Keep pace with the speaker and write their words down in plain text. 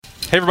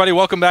Hey, everybody.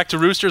 Welcome back to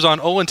Roosters on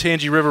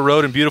Olentangy River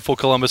Road in beautiful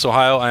Columbus,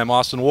 Ohio. I am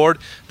Austin Ward.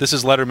 This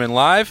is Letterman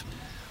Live.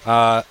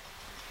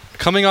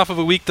 Coming off of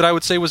a week that I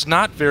would say was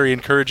not very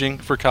encouraging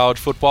for college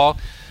football.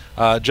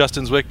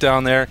 Justin Zwick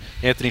down there,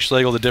 Anthony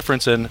Schlegel, the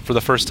difference, and for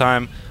the first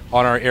time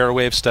on our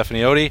airwaves,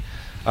 Stephanie Odie.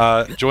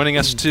 Joining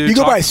us to You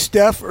go by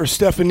Steph or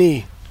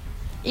Stephanie?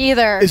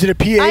 Either. Is it a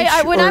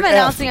PH when or I'm an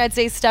announcing, F? I'd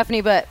say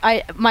Stephanie, but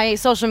my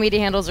social media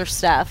handles are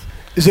Steph.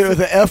 Is it with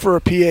an F or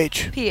a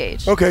PH?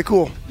 PH. Okay,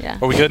 cool. Yeah.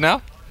 Are we good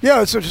now?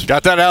 Yeah, so just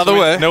Got that out of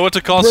the way. Know what to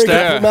call break up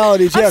Steph.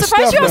 formalities. I'm Yeah,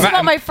 surprised Steph. you asked man.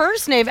 about my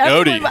first name.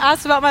 Everyone Odie.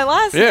 asked about my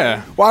last name.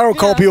 Yeah. Well, I don't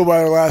call Yeah. people by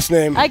their last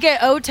name. I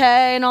get Ote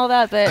and all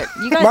that, but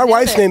you guys My nailed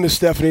wife's it. name is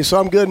Stephanie, so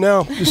I'm good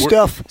now. Just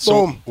Steph.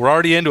 So Boom. we're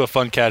already into a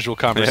fun, casual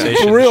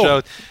conversation. For real.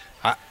 The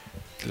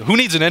show- who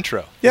needs an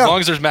intro? Yeah. As long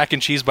as there's mac and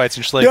cheese bites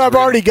and Schlegel. Yeah, I've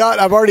already got.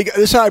 This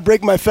is how I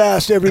break my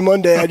fast every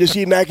Monday. I just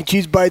eat mac and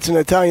cheese bites and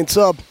an Italian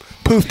sub.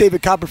 Poof,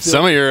 David Copperfield.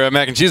 Some of your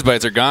mac and cheese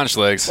bites are gone,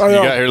 Schlegs. I You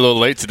know. got here a little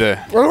late today.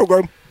 Oh,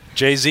 okay.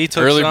 Jay-Z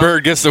took Early some.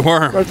 bird gets the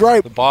worm. That's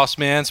right. The boss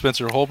man,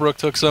 Spencer Holbrook,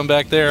 took some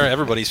back there.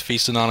 Everybody's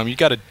feasting on them. You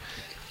got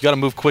to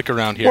move quick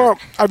around here. Well,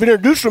 I've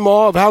introduced them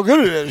all of how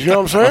good it is. You know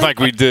what I'm saying? Like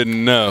we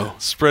didn't know.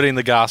 Spreading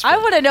the gospel. I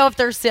want to know if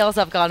their sales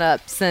have gone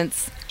up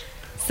since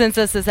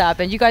this has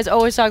happened. You guys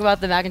always talk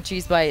about the mac and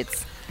cheese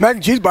bites. Mac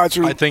and cheese bites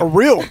are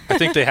real. I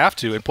think they have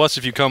to. And plus,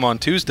 if you come on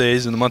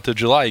Tuesdays in the month of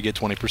July, you get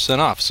 20%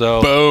 off.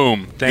 So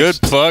Boom. Thanks.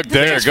 Good plug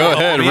there. Thanks Go for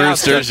ahead, helping me out,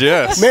 Roosters. Steph.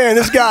 Yes. Man,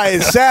 this guy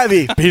is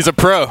savvy. He's a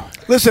pro.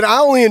 Listen, I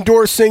only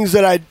endorse things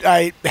that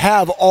I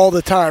have all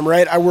the time,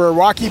 right? I wear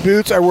Rocky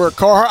boots. I wear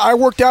Carhartt. I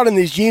worked out in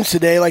these jeans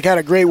today, like had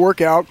a great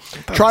workout.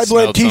 Tri-blend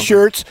smelled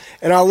T-shirts,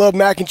 and I love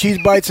mac and cheese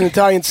bites and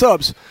Italian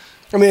subs.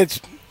 I mean,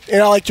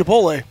 and I like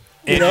Chipotle.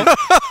 You know?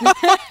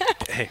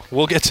 hey,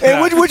 we'll get to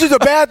And that. which is a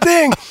bad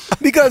thing,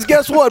 because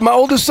guess what? My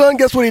oldest son,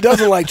 guess what he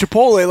doesn't like?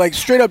 Chipotle, like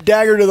straight up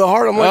dagger to the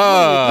heart. I'm like, what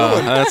are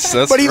you doing?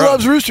 That's But he rough.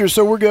 loves Roosters,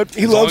 so we're good.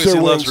 He As long loves as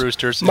their he wings. loves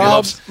Roosters. And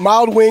he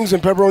Mild wings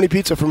and pepperoni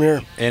pizza from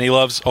here. And he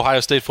loves Ohio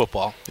State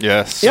football.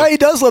 Yes. Yeah, he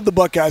does love the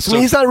Buckeyes. I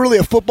mean, he's not really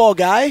a football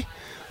guy,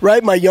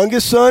 right? My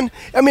youngest son.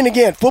 I mean,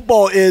 again,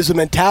 football is a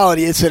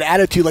mentality. It's an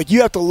attitude. Like,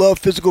 you have to love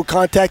physical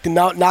contact and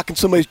not knocking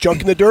somebody's junk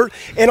in the dirt,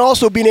 and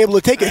also being able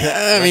to take a hit.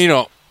 I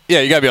mean, yeah,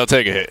 you got to be able to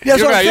take a hit. Yeah,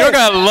 you that's don't what I'm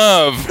got to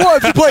love Well,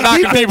 if you play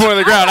knocking defense- people in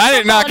the ground. I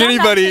didn't knock I'm not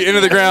anybody taking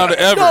into the it. ground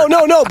ever.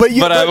 No, but you,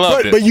 But I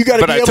loved it. but you got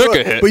to But be I able took to,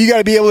 a hit. But you got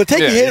to be able to take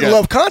Yeah, a you hit and got-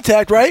 love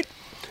contact, right?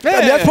 Yeah.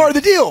 And that's part of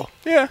the deal.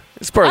 Yeah,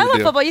 it's part I of the love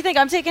deal. football. You think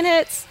I'm taking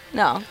hits?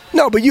 No.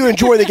 No, but you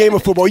enjoy the game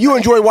of football. You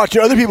enjoy watching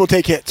other people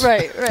take hits.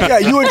 Right. Yeah,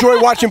 you enjoy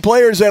watching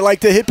players that like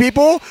to hit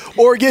people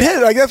or get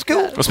hit. Like, that's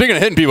cool. Well, speaking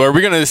of hitting people, are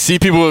we going to see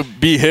people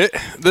be hit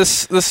this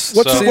season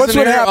what's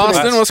here, happening?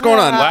 Austin? What's going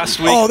on?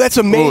 Last week, Oh, that's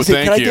amazing. Ooh,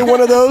 Can I thank get you.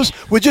 one of those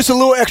with just a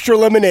little extra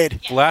lemonade?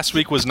 last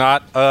week was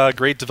not a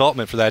great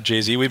development for that,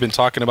 Jay-Z. We've been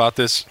talking about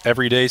this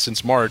every day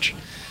since March,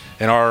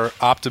 and our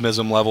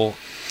optimism level.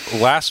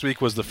 Last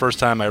week was the first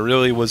time I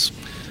really was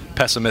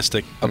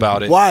pessimistic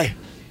about it. Why?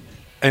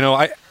 You know,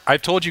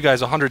 I've told you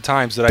guys 100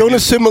 times that Don't I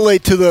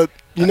assimilate to the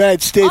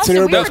United States Austin,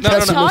 and we were everybody's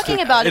just pessimistic.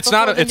 talking about it it's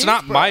before not the it's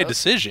not news my broke.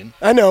 decision.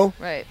 I know.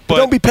 Right. But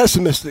don't be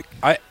pessimistic.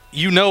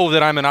 You know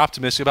that I'm an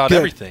optimist about Good.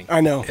 everything. I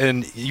know.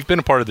 And you've been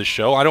a part of the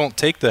show. I don't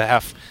take the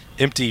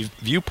half-empty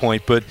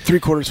viewpoint, but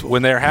 3/4 full.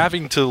 when they're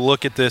having to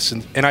look at this,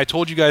 and I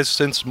told you guys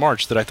since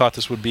March that I thought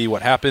this would be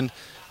what happened.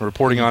 We're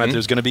reporting on it.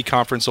 There's going to be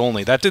conference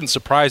only. That didn't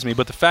surprise me,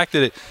 but the fact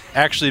that it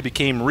actually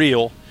became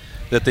real,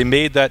 that they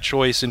made that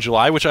choice in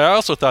July, which I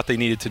also thought they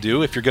needed to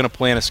do. If you're going to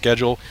plan a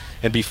schedule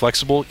and be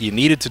flexible, you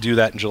needed to do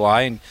that in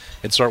July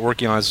and start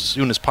working on it as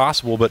soon as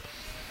possible. But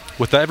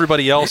with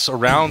everybody else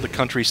around the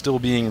country still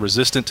being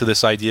resistant to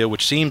this idea,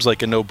 which seems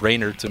like a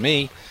no-brainer to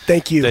me,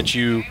 Thank you. that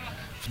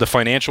the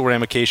financial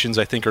ramifications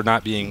I think are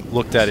not being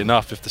looked at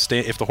enough. If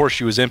the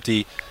horseshoe is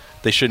empty,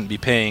 they shouldn't be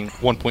paying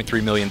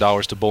 $1.3 million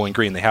to Bowling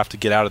Green. They have to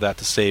get out of that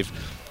to save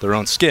their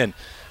own skin.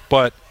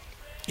 But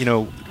you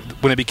know,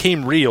 when it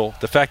became real,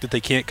 the fact that they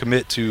can't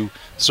commit to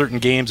certain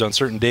games on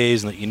certain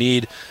days and that you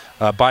need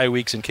bye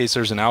weeks in case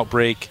there's an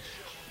outbreak,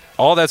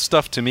 all that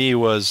stuff to me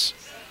was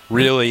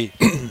really,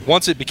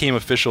 once it became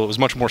official, it was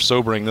much more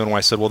sobering than when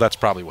I said, well, that's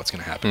probably what's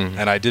going to happen.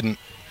 And I didn't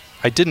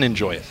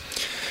enjoy it.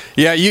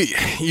 Yeah,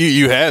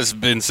 you has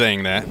been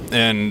saying that,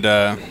 and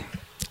I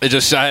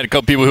had a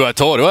couple people who I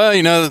told, well,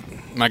 you know,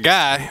 my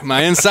guy,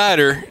 my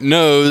insider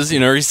knows, you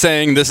know, he's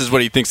saying this is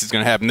what he thinks is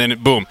going to happen.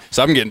 Then boom,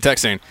 so I'm getting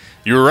text saying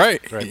you were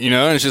right. You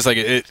know, and it's just like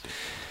it.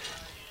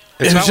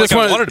 It's not like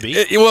I wanted to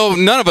be. Well,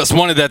 none of us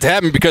wanted that to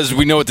happen because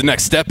we know what the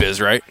next step is,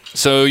 right?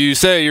 So you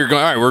say you're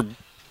going, all right, we're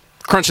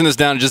crunching this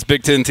down to just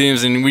Big Ten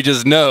teams, and we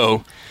just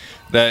know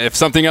that if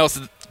something else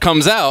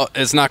comes out,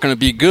 it's not going to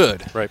be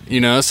good. Right.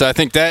 You know, so I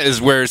think that is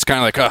where it's kind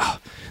of like, oh,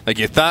 like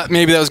you thought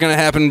maybe that was going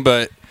to happen,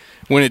 but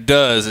when it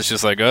does, it's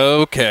just like,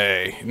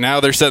 okay, now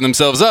they're setting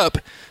themselves up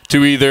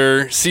to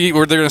either see,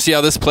 or they're going to see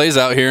how this plays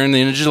out here in the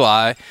end of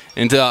July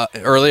into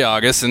early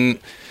August, and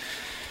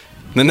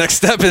the next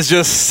step is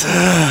just,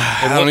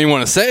 I don't even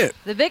want to say it.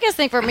 The biggest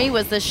thing for me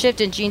was the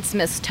shift in Gene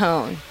Smith's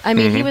tone. I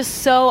mean, he was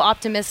so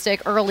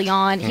optimistic early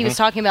on. He was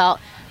talking about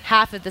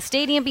half of the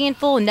stadium being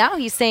full. And now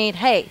he's saying,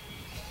 hey,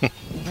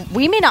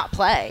 we may not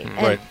play.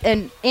 And, Right.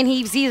 and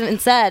he's even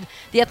said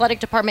the athletic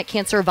department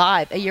can't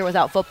survive a year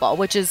without football,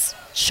 which is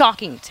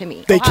shocking to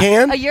me. They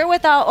can? A year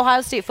without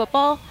Ohio State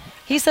football,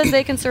 he says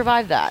they can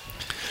survive that.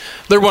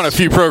 They're one of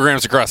few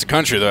programs across the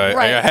country, though.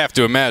 Right. I have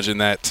to imagine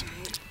that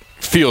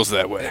feels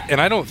that way. And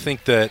I don't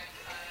think that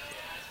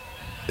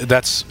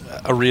that's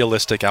a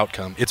realistic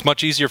outcome. It's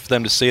much easier for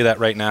them to say that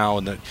right now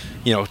and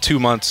 2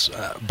 months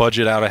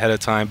budget out ahead of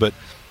time. But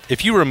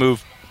if you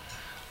remove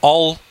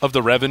all of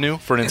the revenue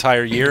for an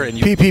entire year and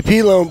you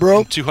PPP loan,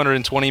 bro.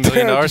 $220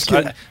 million, Just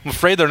kidding. I'm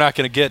afraid they're not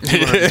going to get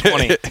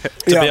 $220 to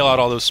Yeah. bail out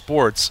all those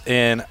sports.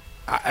 And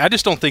I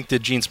just don't think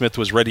that Gene Smith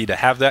was ready to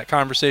have that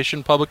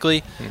conversation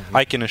publicly.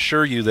 I can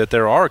assure you that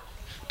there are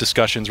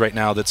discussions right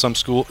now that some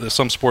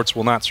sports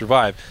will not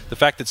survive. The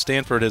fact that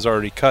Stanford has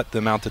already cut the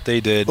amount that they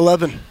did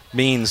 11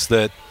 means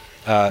that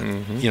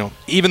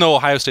even though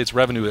Ohio State's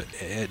revenue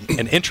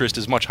and interest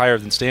is much higher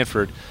than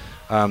Stanford,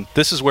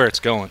 this is where it's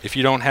going. If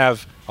you don't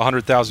have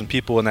 100,000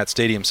 people in that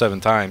stadium 7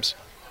 times,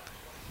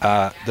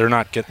 they're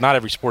not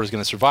every sport is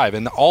going to survive.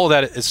 And all of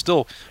that is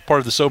still part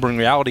of the sobering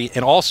reality,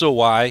 and also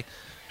why,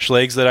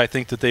 Schlegs, that I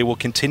think that they will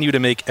continue to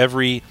make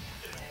every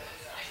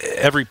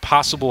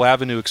possible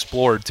avenue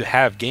explored to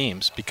have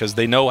games, because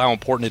they know how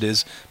important it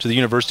is to the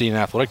university and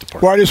athletic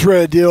department. Well, I just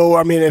read a deal.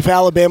 I mean, if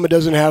Alabama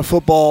doesn't have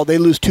football, they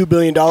lose $2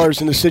 billion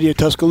in the city of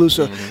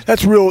Tuscaloosa.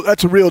 That's real.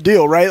 That's a real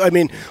deal, right? I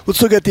mean,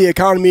 let's look at the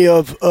economy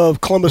of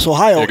Columbus,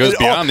 Ohio. It goes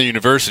beyond the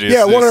university.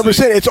 Yeah,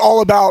 100%.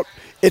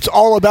 It's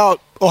all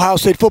about Ohio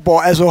State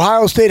football. As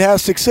Ohio State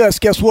has success,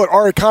 guess what?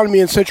 Our economy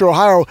in Central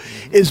Ohio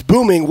is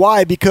booming.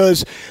 Why?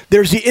 Because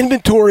there's the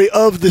inventory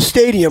of the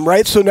stadium,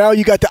 right? So now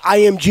you got the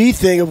IMG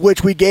thing, of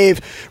which we get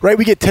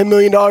 $10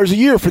 million a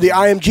year for the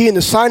IMG and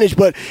the signage.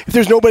 But if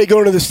there's nobody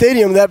going to the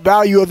stadium, that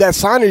value of that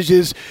signage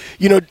is,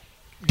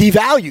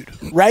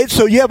 devalued, right?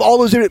 So you have all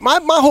those. My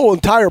whole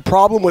entire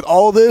problem with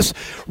all of this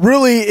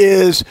really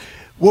is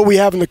what we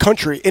have in the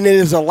country, and it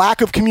is a lack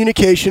of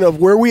communication of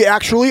where we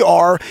actually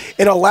are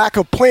and a lack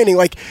of planning.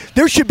 Like,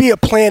 there should be a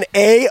plan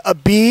A, a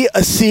B,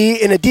 a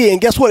C, and a D,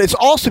 and guess what? It's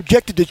all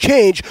subjected to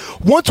change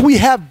once we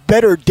have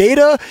better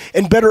data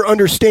and better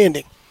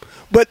understanding.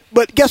 But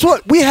guess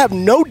what? We have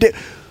no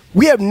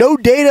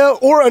data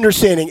or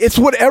understanding. It's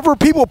whatever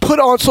people put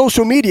on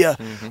social media.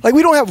 Like,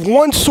 we don't have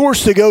one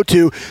source to go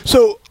to.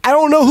 So I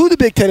don't know who the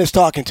Big Ten is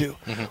talking to,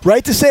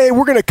 right? To say, hey,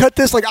 we're going to cut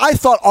this. Like, I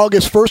thought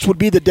August 1st would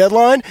be the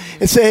deadline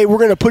and say, hey, we're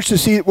going to push the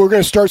season. We're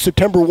going to start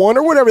September 1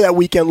 or whatever that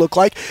weekend looked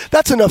like.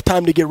 That's enough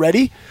time to get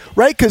ready,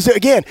 right? Because,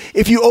 again,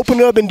 if you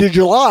open it up into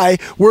July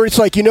where it's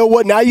like, you know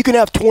what, now you can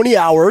have 20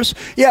 hours.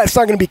 Yeah, it's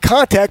not going to be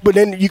contact, but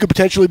then you could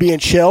potentially be in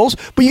shells.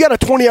 But you got a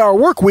 20-hour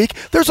work week.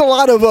 There's a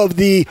lot of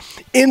the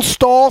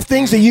install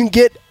things that you can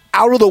get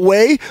out of the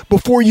way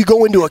before you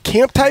go into a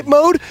camp type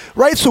mode,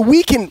 right? So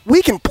we can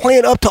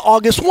plan up to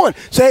August 1.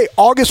 Say,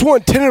 August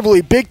 1,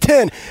 tentatively, Big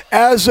Ten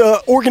as an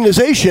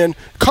organization,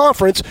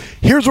 conference,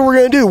 here's what we're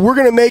going to do. We're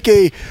going to make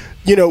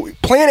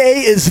plan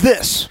A is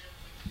this.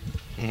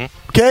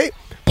 Okay?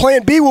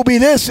 Plan B will be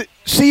this.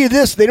 C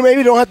this. They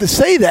maybe don't have to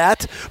say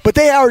that, but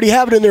they already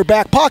have it in their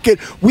back pocket.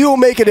 We will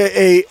make it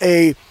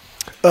a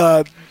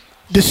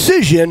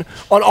decision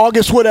on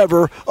August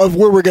whatever of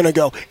where we're going to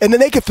go, and then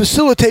they can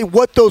facilitate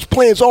what those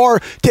plans are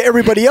to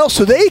everybody else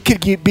so they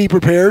could be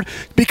prepared,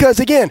 because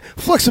again,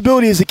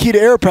 flexibility is the key to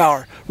air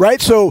power, right?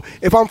 So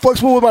if I'm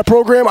flexible with my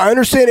program, I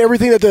understand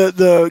everything that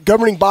the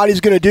governing body is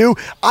going to do,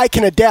 I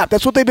can adapt.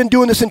 That's what they've been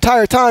doing this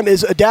entire time,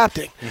 is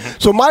adapting.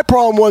 So my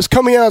problem was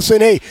coming out and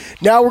saying, hey,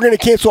 now we're going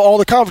to cancel all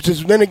the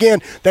conferences. And then again,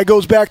 that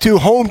goes back to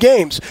home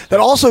games. That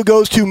also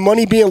goes to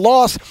money being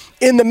lost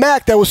in the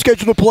MAC that was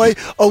scheduled to play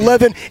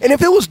 11. And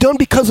if it was done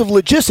because of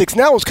logistics,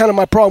 now it's kind of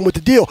my problem with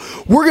the deal.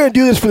 We're going to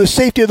do this for the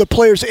safety of the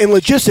players and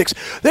logistics.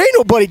 There ain't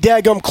nobody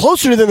daggum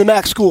closer than the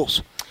MAC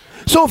schools.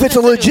 So if it's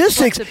a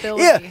logistics,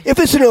 if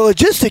it's a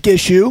logistic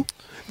issue,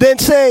 then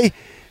say,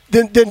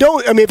 then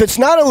don't. I mean, if it's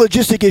not a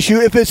logistic issue,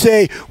 if it's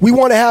we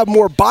want to have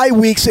more bye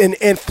weeks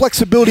and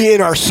flexibility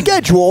in our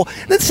schedule,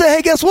 let's say,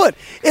 hey, guess what?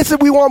 It's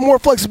that we want more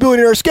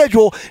flexibility in our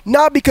schedule,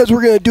 not because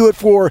we're going to do it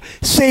for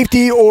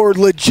safety or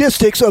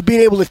logistics of being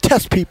able to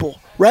test people,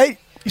 right?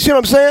 You see what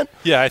I'm saying?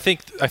 Yeah, I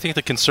think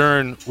the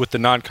concern with the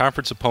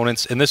non-conference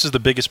opponents, and this is the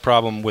biggest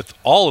problem with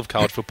all of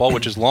college football,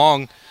 which has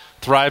long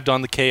thrived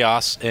on the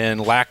chaos and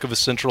lack of a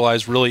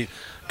centralized, really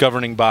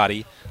governing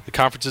body. The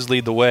conferences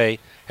lead the way.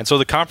 And so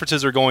the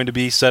conferences are going to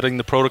be setting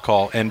the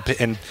protocol and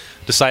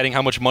deciding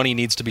how much money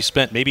needs to be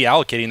spent, maybe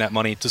allocating that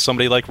money to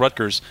somebody like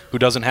Rutgers who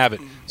doesn't have it,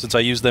 since I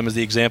use them as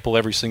the example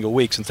every single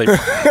week, since they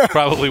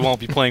probably won't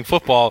be playing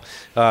football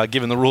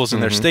given the rules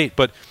in their state.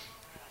 But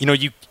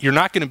you're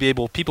not going to be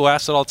able – people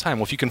ask that all the time.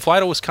 Well, if you can fly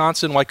to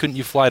Wisconsin, why couldn't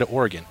you fly to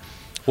Oregon?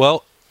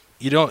 Well,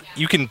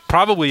 you can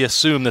probably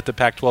assume that the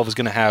Pac-12 is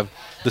going to have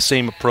the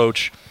same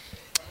approach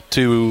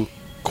to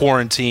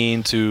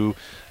quarantine, to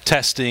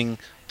testing,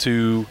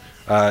 to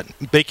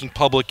making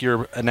public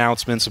your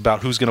announcements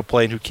about who's going to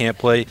play and who can't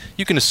play.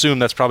 You can assume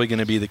that's probably going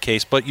to be the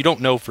case, but you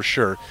don't know for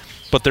sure.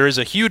 But there is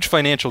a huge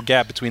financial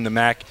gap between the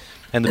MAC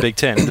and the Big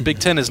Ten. And the Big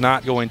Ten is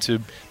not going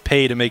to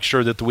pay to make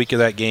sure that the week of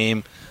that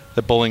game,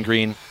 that Bowling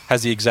Green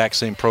has the exact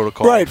same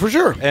protocol. Right, for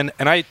sure. And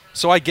I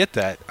get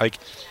that. Like,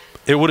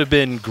 it would have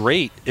been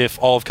great if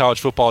all of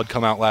college football had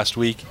come out last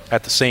week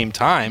at the same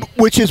time.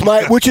 Which is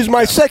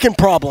my second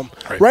problem,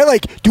 right?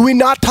 Like, do we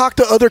not talk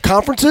to other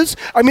conferences?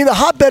 I mean, the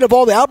hotbed of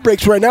all the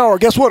outbreaks right now are,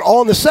 guess what,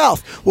 all in the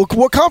South. Well,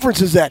 what conference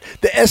is that?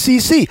 The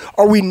SEC.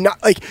 Are we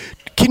not, like,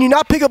 can you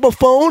not pick up a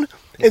phone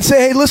and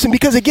say, hey, listen,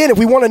 because, again, if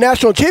we want a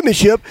national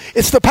championship,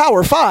 it's the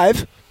Power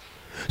 5.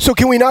 So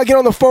can we not get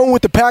on the phone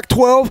with the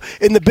Pac-12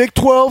 and the Big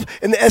 12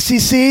 and the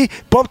SEC,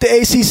 bump the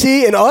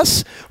ACC and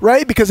us,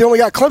 right? Because they only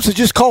got Clemson.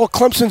 Just call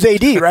Clemson's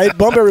AD, right?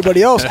 Bump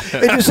everybody else.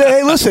 And just say,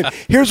 hey, listen,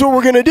 here's what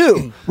we're going to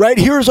do, right?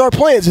 Here's our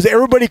plans. Is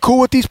everybody cool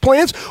with these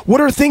plans?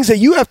 What are things that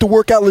you have to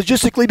work out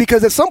logistically?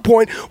 Because at some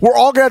point, we're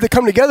all going to have to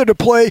come together to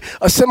play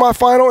a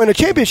semifinal and a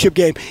championship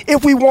game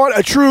if we want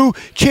a true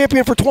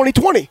champion for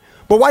 2020.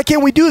 But why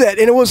can't we do that?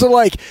 And it wasn't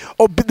like,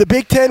 oh, the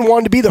Big Ten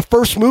wanted to be the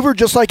first mover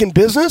just like in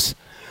business.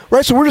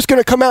 Right, so we're just going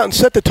to come out and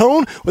set the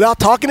tone without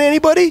talking to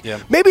anybody.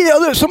 Yeah. Maybe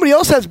somebody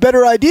else has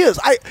better ideas.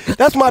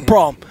 That's my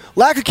problem.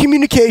 Lack of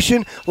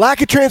communication,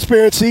 lack of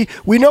transparency.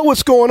 We know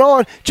what's going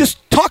on. Just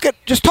talk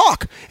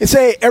and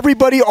say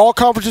everybody, all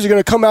conferences are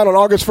going to come out on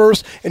August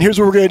 1st, and here's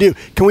what we're going to do.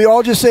 Can we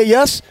all just say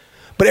yes?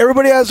 But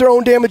everybody has their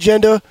own damn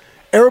agenda.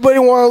 Everybody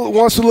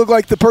wants to look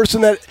like the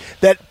person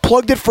that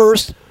plugged it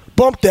first.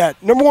 Bump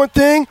that. Number one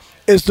thing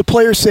is the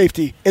player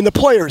safety and the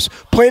players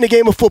playing a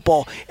game of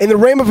football and the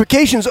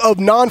ramifications of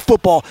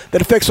non-football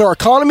that affects our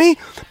economy,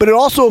 but it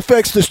also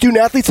affects the student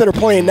athletes that are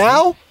playing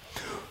now,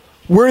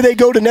 where they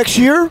go to next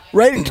year,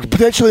 right,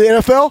 potentially the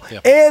NFL,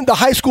 and the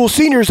high school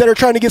seniors that are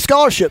trying to get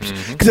scholarships.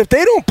 Because if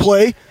they don't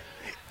play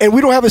and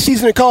we don't have a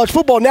season in college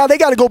football, now they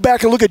got to go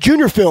back and look at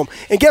junior film.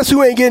 And guess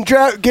who ain't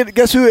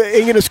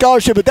getting a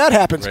scholarship if that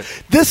happens?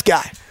 Right. This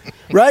guy,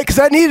 right? Because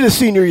I needed a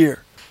senior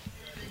year.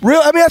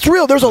 That's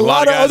real. There's a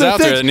lot of guys other out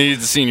things. There that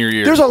needs the senior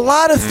year. There's a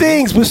lot of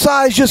things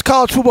besides just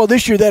college football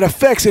this year that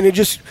affects, and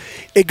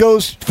it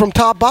goes from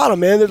top bottom,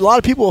 man. There's a lot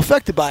of people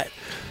affected by it.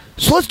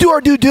 So let's do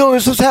our due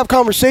diligence. Let's have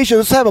conversations.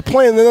 Let's have a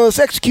plan, and then let's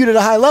execute at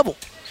a high level.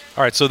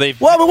 All right, so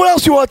they've. Well, but what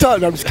else do you want to talk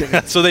about? No, I'm just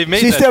kidding. So they've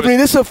made. See, Stephanie,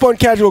 this is a fun,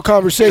 casual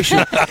conversation,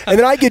 and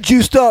then I get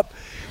juiced up.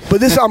 But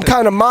this, I'm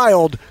kind of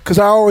mild because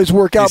I always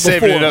work out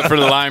before. Saving it up for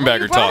the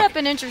linebacker you talk. brought up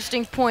an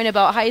interesting point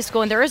about high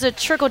school, and there is a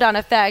trickle-down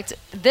effect.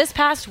 This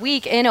past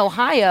week in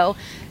Ohio,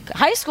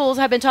 high schools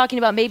have been talking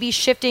about maybe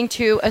shifting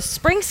to a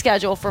spring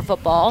schedule for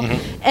football.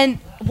 And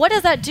what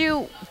does that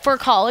do for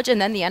college and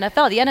then the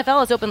NFL? The NFL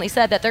has openly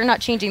said that they're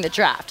not changing the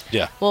draft.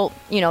 Yeah. Well,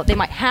 they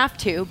might have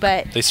to,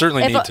 but they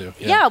certainly need to.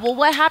 Yeah. Well,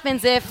 what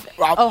happens if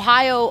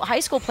Ohio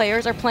high school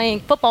players are playing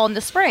football in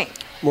the spring?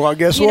 Well, I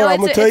guess what I'm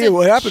going to tell you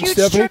what happens, huge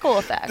Stephanie. Trickle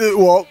effect.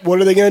 Well, what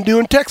are they going to do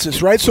in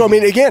Texas, right? So, I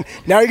mean, again,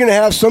 now you're going to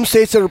have some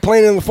states that are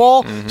playing in the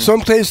fall,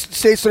 some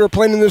states that are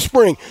playing in the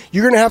spring.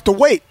 You're going to have to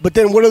wait. But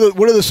then what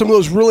are some of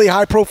those really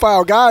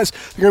high-profile guys?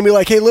 They're going to be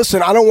like, hey,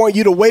 listen, I don't want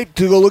you to wait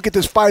to go look at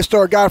this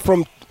 5-star guy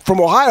from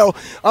Ohio.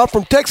 I'm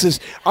from Texas.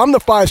 I'm the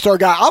 5-star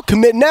guy. I'll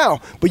commit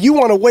now. But you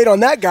want to wait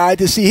on that guy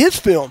to see his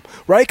film,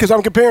 right? Because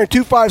I'm comparing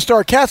 2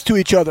 5-star cats to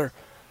each other.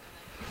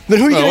 Then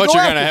who are you going to go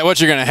after?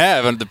 What you're going to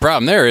have, and the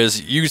problem there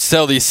is you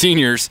tell these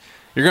seniors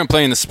you're going to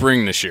play in the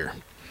spring this year.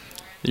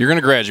 You're going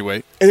to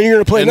graduate. And then you're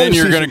going to play and then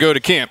you're going to go to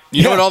camp.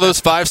 You know what all those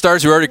 5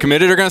 stars who already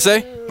committed are going to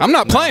say? I'm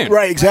not playing.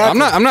 Right,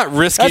 exactly. I'm not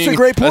risking That's a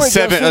great point, a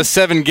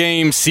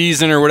 7-game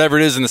season or whatever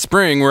it is in the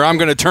spring where I'm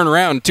going to turn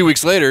around 2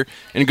 weeks later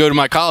and go to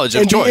my college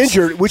of choice. And be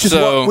injured,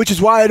 which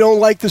is why I don't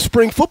like the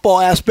spring football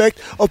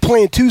aspect of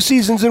playing 2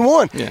 seasons in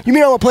one. Yeah. You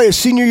mean I'm going to play a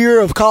senior year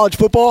of college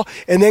football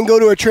and then go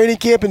to a training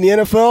camp in the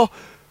NFL?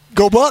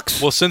 Go Bucks!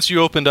 Well, since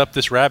you opened up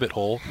this rabbit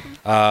hole,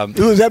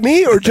 is that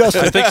me or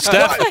Justin? I think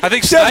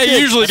Steph. I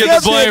usually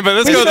get the blame, but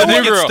let's go with the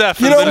new girl.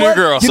 Steph, You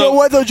know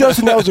what, though,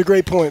 Justin? That was a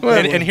great point.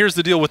 And here's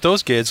the deal with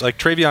those kids, like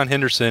Travion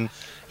Henderson.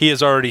 He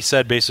has already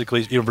said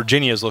basically,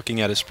 Virginia is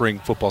looking at his spring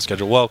football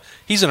schedule. Well,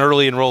 he's an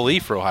early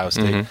enrollee for Ohio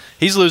State.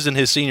 He's losing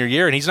his senior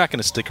year, and he's not going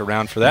to stick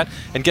around for that.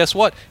 And guess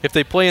what? If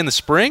they play in the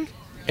spring,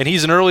 and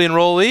he's an early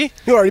enrollee,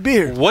 he'll already be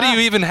here. What do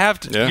you even have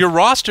to? Yeah. Your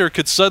roster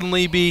could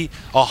suddenly be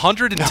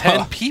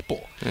 110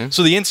 people. Yeah.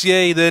 So the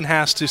NCAA then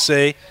has to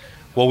say,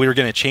 well, we were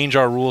going to change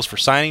our rules for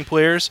signing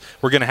players.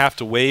 We're going to have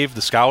to waive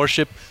the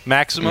scholarship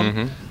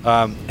maximum.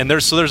 And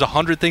there's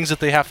 100 things that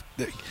they have.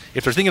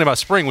 If they're thinking about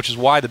spring, which is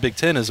why the Big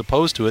Ten is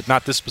opposed to it,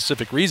 not this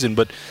specific reason,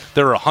 but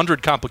there are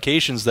 100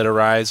 complications that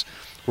arise.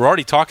 We're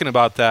already talking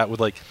about that with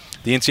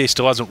the NCAA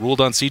still hasn't ruled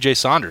on C.J.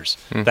 Saunders.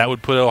 That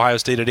would put Ohio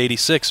State at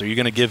 86. Are you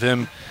going to give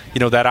him,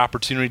 that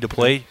opportunity to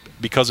play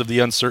because of the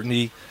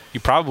uncertainty? You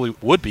probably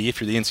would be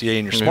if you're the NCAA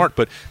and you're smart.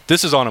 But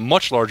this is on a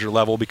much larger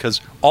level because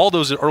all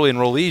those early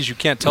enrollees, you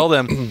can't tell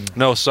them,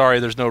 no, sorry,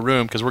 there's no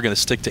room because we're going to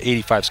stick to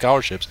 85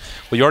 scholarships.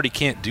 Well, you already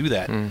can't do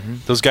that.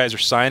 Those guys are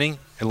signing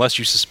unless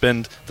you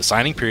suspend the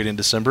signing period in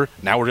December.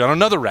 Now we're on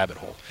another rabbit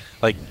hole.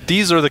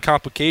 These are the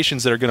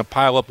complications that are going to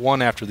pile up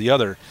one after the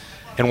other,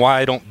 and why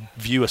I don't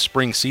view a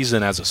spring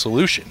season as a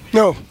solution.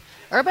 No.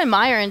 Urban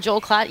Meyer and Joel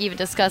Klatt even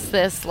discussed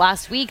this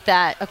last week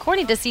that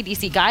according to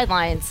CDC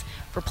guidelines,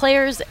 for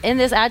players in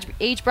this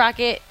age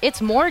bracket,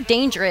 it's more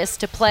dangerous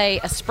to play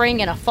a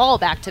spring and a fall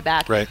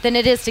back-to-back than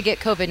it is to get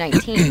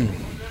COVID-19.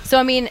 So,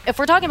 I mean, if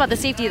we're talking about the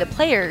safety of the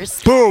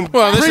players. Boom.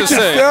 Well, let's just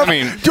say, I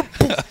mean,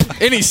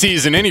 any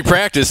season, any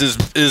practice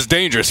is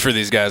dangerous for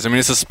these guys. I mean,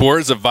 it's a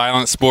sport. It's a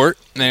violent sport,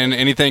 and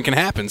anything can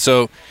happen.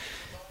 So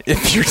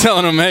if you're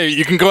telling them, hey,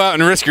 you can go out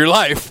and risk your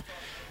life,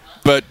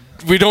 but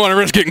we don't want to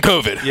risk getting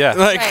COVID. Yeah.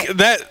 Like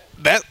that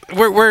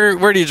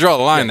where do you draw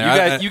the line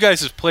there? You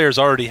guys as players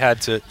already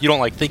had to, you don't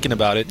like thinking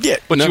about it, Yeah.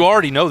 but you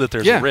already know that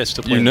there's a risk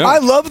to play. You know. I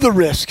love the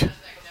risk.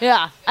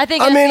 Yeah, I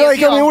think. what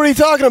are you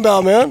talking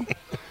about, man?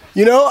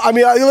 You know, I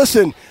mean,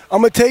 listen.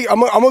 I'm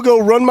gonna go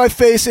run my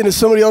face into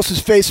somebody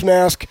else's face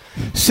mask,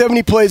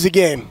 70 plays a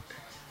game.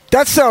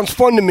 That sounds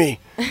fun to me.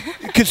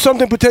 Could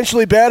something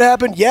potentially bad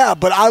happen? Yeah,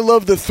 but I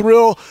love the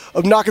thrill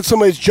of knocking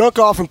somebody's junk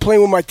off and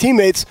playing with my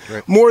teammates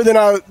more than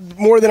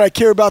I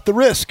care about the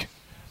risk.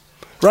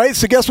 Right?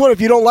 So guess what?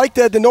 If you don't like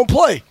that, then don't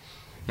play.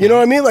 You know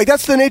what I mean? Like,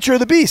 that's the nature of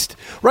the beast,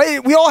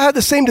 right? We all had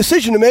the same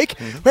decision to make.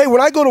 Hey,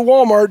 when I go to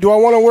Walmart, do I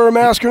want to wear a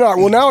mask or not?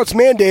 Well, now it's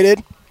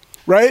mandated,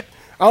 right?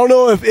 I don't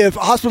know if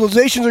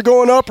hospitalizations are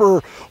going up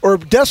or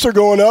deaths are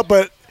going up,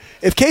 but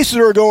if cases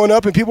are going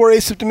up and people are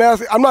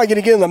asymptomatic, I'm not going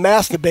to get in the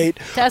mask debate.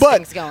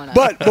 Testing's going up.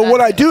 But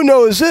what I do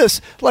know is this: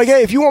 like,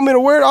 hey, if you want me to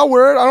wear it, I'll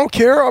wear it. I don't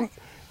care.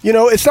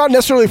 It's not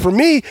necessarily for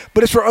me,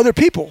 but it's for other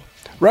people,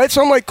 right?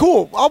 So I'm like,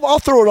 cool, I'll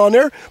throw it on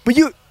there. But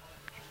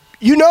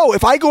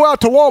if I go out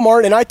to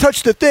Walmart and I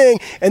touch the thing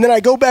and then I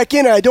go back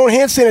in and I don't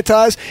hand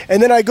sanitize and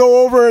then I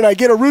go over and I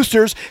get a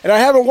Roosters and I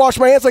haven't washed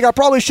my hands like I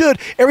probably should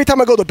every time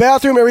I go to the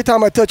bathroom, every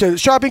time I touch a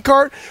shopping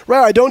cart,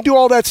 right? I don't do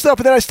all that stuff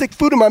and then I stick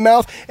food in my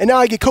mouth and now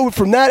I get COVID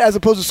from that as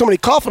opposed to somebody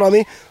coughing on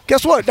me.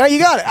 Guess what? Now you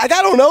got it. I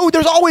don't know.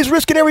 There's always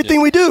risk in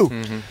everything we do.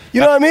 Mm-hmm.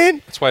 You know what I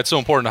mean? That's why it's so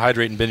important to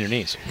hydrate and bend your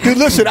knees. Dude,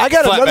 listen, I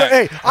got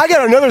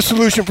another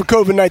solution for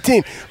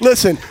COVID-19.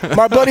 Listen,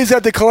 my buddies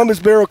at the Columbus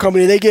Barrel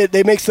Company,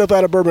 they make stuff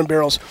out of bourbon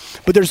barrels.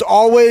 But there's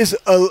always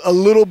a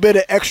little bit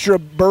of extra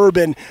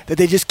bourbon that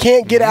they just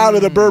can't get out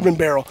of the bourbon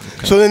barrel.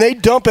 Okay. So then they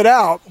dump it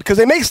out because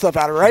they make stuff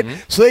out of it, right? Mm-hmm.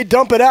 So they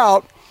dump it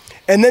out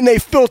and then they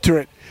filter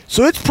it.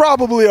 So it's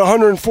probably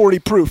 140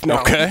 proof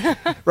now. Okay.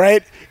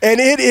 Right? And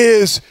it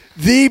is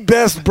the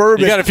best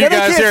bourbon. You got a few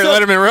guys here at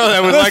Letterman Row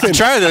that would like to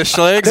try this,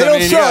 Schlegs. They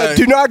don't sell it.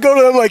 Do not go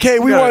to them like, hey,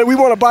 we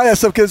want to buy that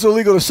stuff because it's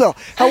illegal to sell.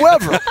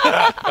 However,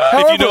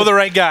 if you know the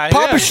right guy.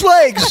 Papa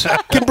Schlegs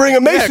can bring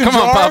a mason jar.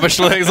 Come on, Papa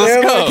Schlegs.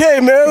 Let's go. Like, hey,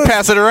 man.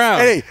 Pass it around.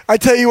 Hey, I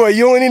tell you what,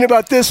 you only need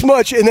about this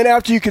much, and then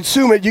after you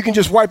consume it, you can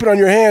just wipe it on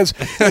your hands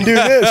and do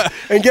this.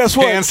 And guess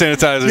what? Hand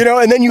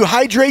sanitizer. And then you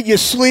hydrate, you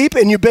sleep,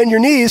 and you bend your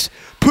knees.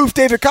 Poof,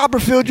 David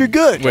Copperfield, you're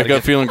good. Wake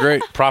up feeling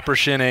great. Proper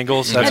shin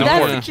angles. That's and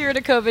important. That's the cure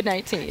to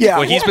COVID-19. Yeah.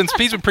 Well, he's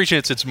been preaching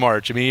it since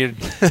March. I mean,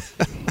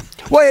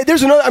 well,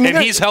 there's another. I mean,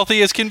 and he's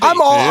healthy as can be.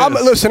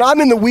 Listen, I'm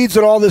in the weeds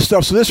on all this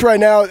stuff. So this right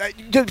now,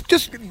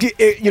 just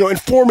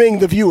informing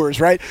the viewers,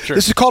 right? Sure.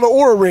 This is called an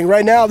Oura Ring.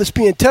 Right now, this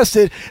being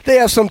tested. They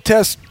have some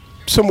tests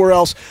somewhere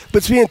else, but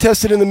it's being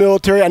tested in the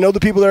military. I know the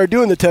people that are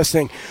doing the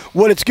testing.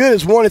 What it's good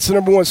is, one, it's the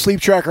 #1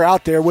 sleep tracker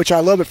out there, which I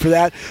love it for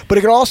that, but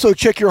it can also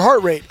check your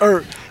heart rate,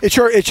 or it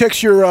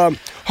checks your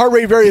heart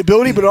rate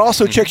variability, but it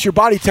also checks your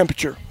body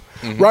temperature.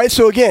 Mm-hmm. Right?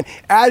 So again,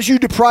 as you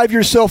deprive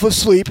yourself of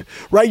sleep,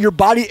 right, your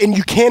body, and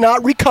you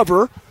cannot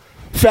recover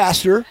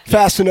fast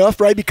enough,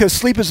 right? Because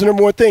sleep is the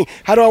 #1 thing.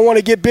 How do I want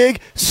to get big?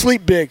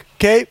 Sleep big.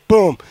 Okay?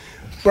 Boom.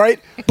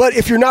 Right? But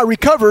if you're not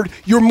recovered,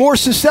 you're more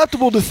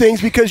susceptible to things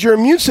because your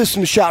immune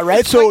system is shot,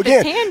 right? So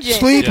again,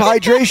 sleep,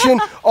 hydration,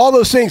 all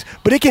those things.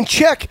 But it can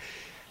check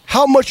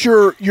how much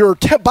your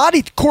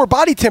core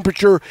body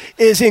temperature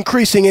is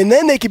increasing, and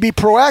then they can be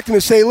proactive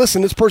and say,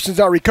 listen, this person's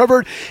not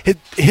recovered.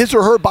 His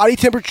or her body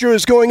temperature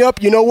is going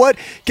up. You know what?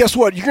 Guess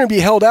what? You're going to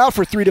be held out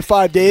for 3 to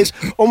 5 days,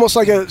 almost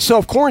like a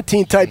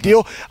self-quarantine type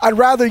deal. I'd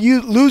rather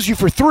lose you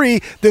for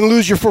 3 than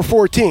lose you for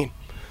 14.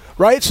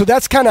 Right? So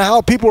that's kind of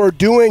how people are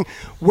doing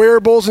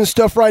wearables and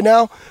stuff right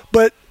now.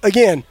 But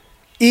again,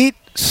 eat,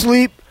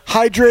 sleep,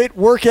 hydrate,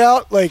 work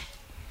out, like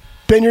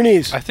bend your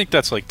knees. I think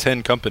that's like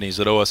 10 companies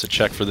that owe us a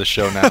check for this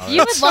show now. You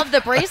would love the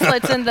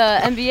bracelets in the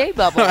NBA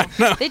bubble.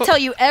 They tell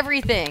you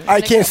everything.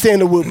 I can't stand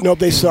the Whoop. Nope,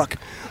 they suck.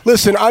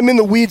 Listen, I'm in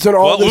the weeds on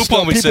all this Whoop stuff.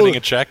 won't be sending a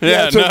check.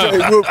 Yeah,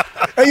 Whoop.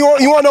 And you want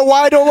to know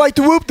why I don't like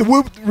the Whoop? The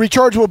Whoop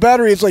rechargeable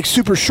battery is like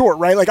super short,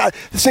 right? Like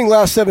this thing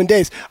lasts 7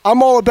 days.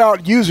 I'm all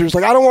about users.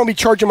 Like I don't want to be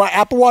charging my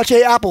Apple Watch.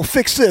 Hey, Apple,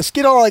 fix this.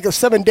 Get on like a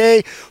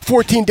 7-day,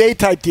 14-day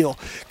type deal.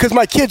 Because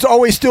my kids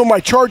always steal my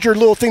charger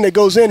little thing that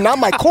goes in, not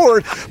my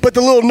cord, but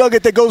the little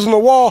nugget that goes in the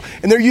wall,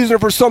 and they're using it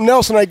for something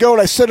else. And I go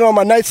and I set it on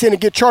my nightstand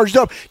and get charged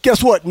up.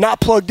 Guess what? Not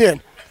plugged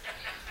in.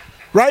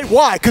 Right?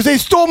 Why? Because they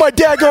stole my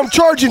daggum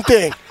charging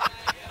thing.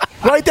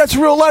 Right? That's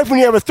real life when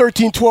you have a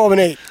 13, 12,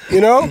 and 8, you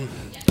know?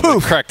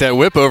 Poof. Crack that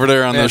whip over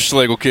there on Man. those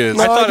Schlegel kids.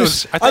 No, I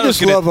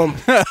just love them.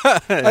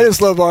 I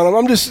just love on them.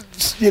 I'm just,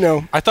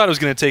 I thought it was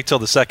going to take till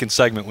the second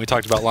segment when we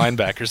talked about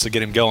linebackers to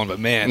get him going, but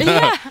man,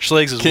 Yeah.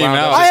 Schlegs is Came wound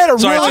out. up. I had a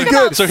So really think-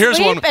 good- So here's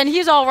Sleep, one. and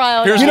he's all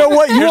riled Here's up. You know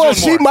what? You Here's want one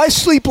to see more. my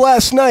sleep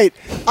last night?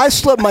 I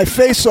slept my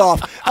face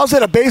off. I was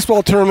at a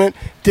baseball tournament.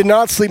 Did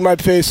not sleep my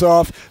face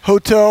off.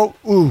 Hotel,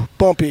 ooh,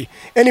 bumpy.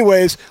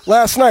 Anyways,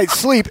 last night,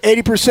 sleep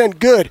 80%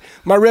 good.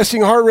 My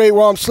resting heart rate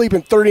while I'm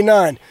sleeping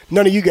 39.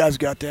 None of you guys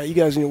got that. You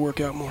guys need to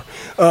work out more.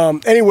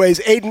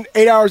 Anyways,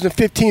 8 hours and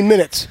 15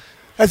 minutes.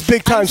 That's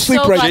big time I'm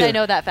sleep so right glad there. I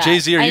know that fact.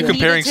 Jay-Z, are I you needed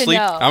comparing to sleep?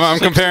 know. I'm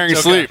comparing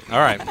Okay. sleep. All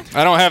right.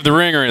 I don't have the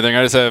ring or anything.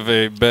 I just have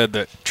a bed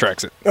that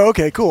tracks it.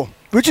 Okay, cool.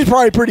 Which is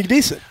probably pretty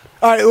decent.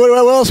 All right, what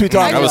else are we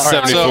talking I was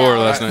about? 74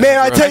 last night. Man,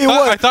 I tell you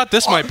I what, thought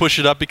this might push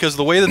it up because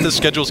the way that the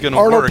schedule is going to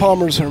Arnold work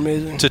Palmer's are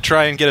amazing. to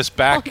try and get us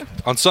back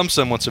on some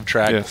semblance of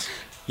track. Yes.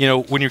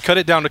 When you cut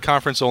it down to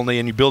conference only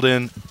and you build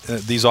in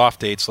these off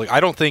dates, like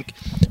I don't think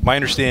my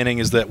understanding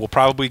is that we'll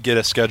probably get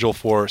a schedule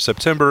for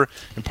September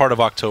and part of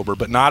October,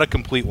 but not a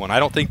complete one. I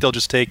don't think they'll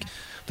just take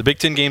the Big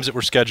Ten games that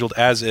were scheduled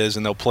as is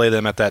and they'll play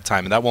them at that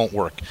time, and that won't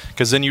work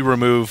because then you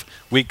remove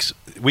week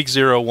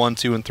 0, 1,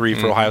 2, and 3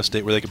 for Ohio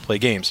State where they can play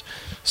games.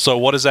 So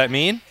what does that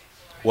mean?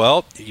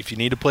 Well, if you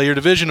need to play your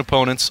division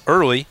opponents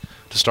early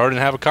to start and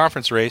have a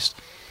conference race,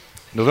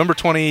 November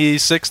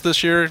 26th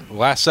this year,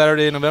 last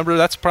Saturday in November,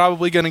 that's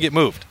probably going to get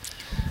moved.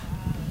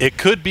 It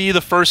could be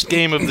the first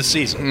game of the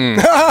season.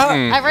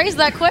 I raised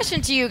that question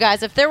to you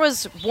guys. If there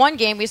was one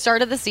game we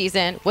started the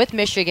season with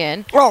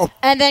Michigan, Oh,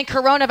 and then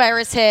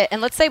coronavirus hit,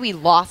 and let's say we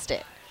lost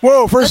it.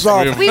 whoa, first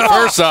off. We First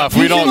lost. off,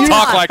 we don't You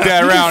talk lost. like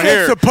that You around said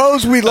here.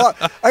 Suppose we lost.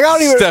 I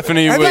don't even.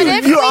 Stephanie I with- mean, But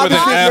if you we obviously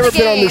lost never the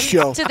been on game this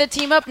show. to the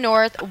team up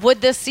north,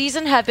 would this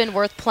season have been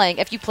worth playing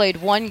if you played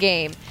one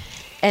game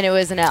and it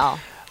was an L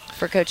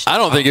for Coach? I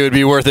don't think it would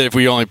be worth it if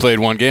we only played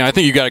one game. I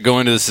think you got to go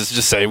into this and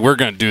just say we're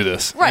going to do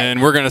this, Right.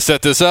 and we're going to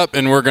set this up,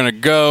 and we're going to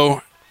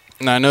go.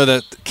 And I know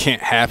that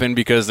can't happen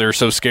because they're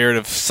so scared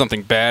of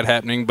something bad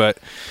happening, but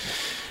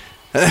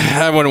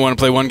I wouldn't want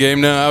to play one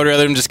game. No, I would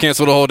rather them just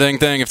cancel the whole dang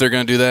thing if they're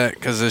going to do that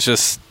because it's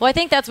just Well, I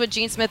think that's what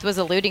Gene Smith was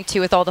alluding to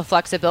with all the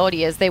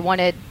flexibility is they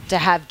wanted to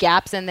have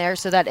gaps in there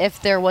so that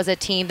if there was a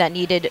team that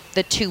needed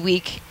the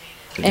 2-week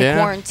in Yeah.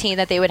 quarantine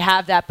that they would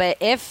have that. But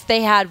if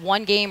they had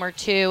one game or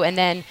two and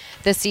then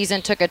the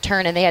season took a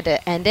turn and they had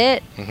to end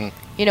it,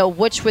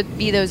 which would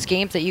be those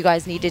games that you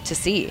guys needed to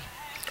see?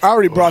 I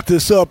already brought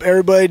this up.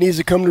 Everybody needs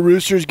to come to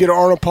Roosters, get an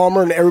Arnold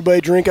Palmer, and everybody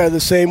drink out of the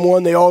same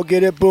one. They all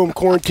get it. Boom,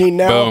 quarantine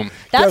now. Boom.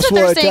 That's Guess what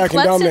they're saying Attack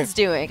and dominate. Clemson's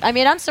doing. I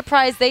mean, I'm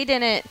surprised they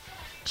didn't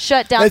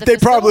shut down the They're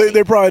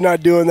facility. probably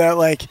not doing that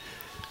like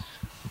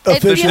It's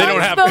officially. the They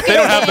don't have the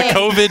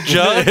unspoken COVID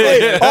jug.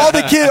 Hey, all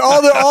the kids,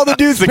 all the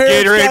dudes' the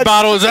parents Gatorade got-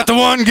 bottle. Is that the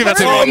one? Give it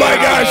to me. Oh my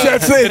gosh,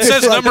 that's it. It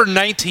says number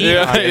 19.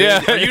 Yeah, on it.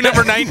 yeah. Are you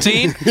number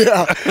 19?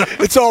 Yeah,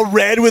 it's all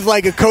red with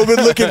like a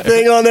COVID-looking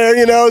thing on there.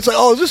 It's like,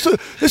 oh,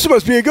 this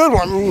must be a good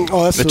one.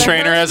 Oh, that's The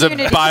trainer has a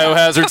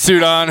biohazard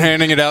suit on,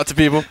 handing it out to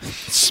people.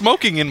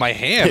 Smoking in my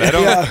hand. I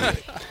don't. Yeah.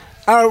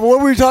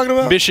 What were you talking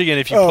about? Michigan,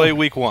 if you Oh. play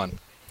week 1.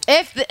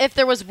 If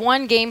there was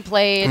one game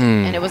played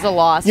and it was a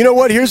loss. You know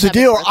what? Here's the that'd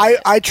be deal. worth it.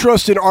 I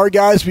trust in our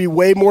guys to be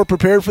way more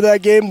prepared for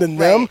that game than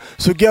them. Right.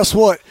 So guess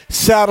what?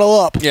 Saddle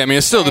up. Yeah, I mean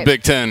it's still the Right.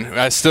 Big Ten.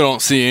 I still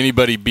don't see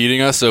anybody beating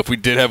us. So if we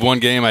did have one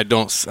game, I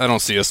don't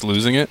see us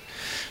losing it.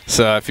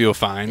 So I feel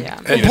fine. Yeah.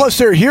 You And know. plus,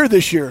 they're here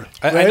this year.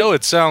 I right? know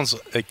it sounds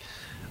like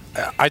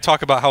I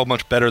talk about how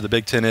much better the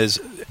Big Ten is,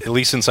 at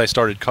least since I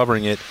started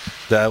covering it,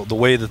 the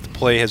way that the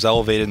play has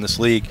elevated in this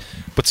league.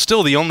 But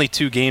still, the only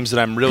two games that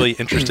I'm really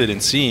interested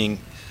in seeing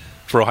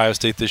for Ohio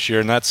State this year,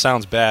 and that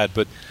sounds bad,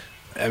 but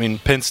I mean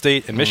Penn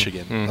State and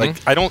Michigan. Like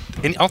I don't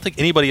think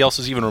anybody else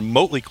is even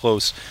remotely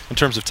close in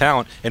terms of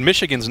talent, and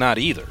Michigan's not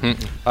either.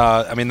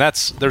 I mean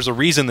there's a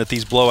reason that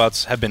these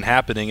blowouts have been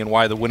happening and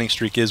why the winning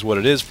streak is what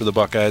it is for the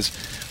Buckeyes.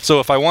 So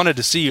if I wanted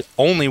to see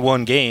only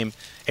one game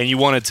and you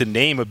wanted to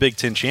name a Big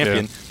Ten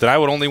champion, then I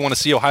would only want to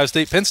see Ohio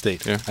State, Penn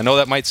State. Yeah. I know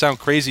that might sound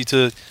crazy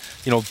to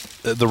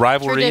the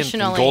rivalry and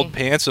Traditionally, gold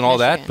pants and all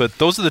that, Michigan. but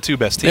those are the two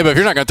best teams. Yeah, but if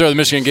you're not going to throw the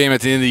Michigan game at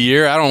the end of the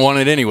year, I don't want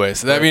it anyway.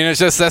 So I mean,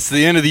 that's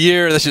the end of the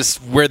year. That's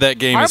just where that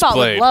game is Harbaugh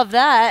played. would love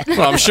that.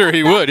 Well, I'm sure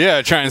he would.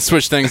 Yeah, try and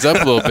switch things up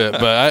a little bit.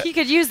 But He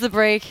could use the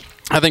break.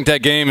 I think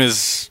that game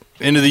is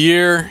end of the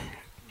year,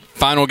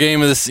 final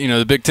game of this,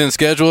 the Big Ten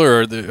schedule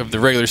or of the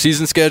regular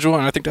season schedule,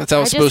 and I think that's how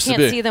I it's just supposed to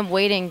can't be. see them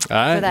waiting for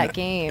that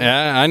game.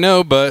 Yeah, I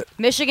know, but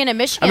Michigan and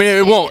Michigan. I mean,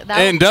 it won't that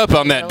would end be up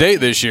on really that date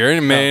this year.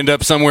 It may end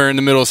up somewhere in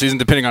the middle of the season,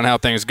 depending on how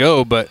things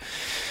go. But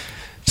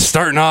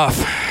starting off,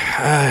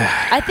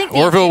 I think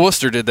Orville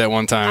Worcester did that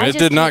one time. I It just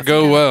did not can't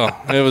go see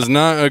well. It was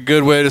not a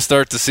good way to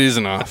start the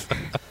season off.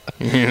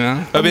 I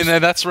mean,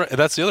 and that's right.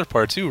 That's the other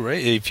part too,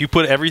 right? If you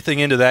put everything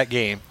into that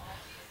game,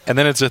 and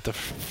then it's at the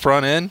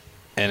front end,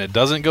 and it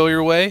doesn't go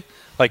your way,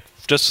 like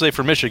just say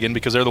for Michigan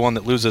because they're the one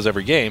that loses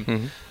every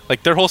game,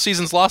 like their whole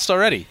season's lost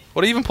already.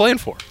 What are you even playing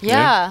for?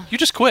 Yeah. You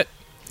just quit.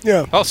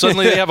 Yeah. Oh,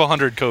 suddenly they have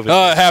 100 COVID.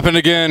 Oh, it happened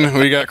again.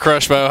 We got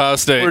crushed by Ohio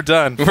State. We're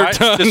done. We're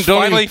done. Just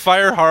Don't finally even-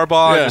 fire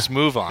Harbaugh Yeah. and just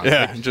move on.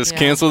 Yeah, just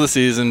cancel the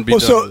season. Be Well,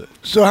 done with it.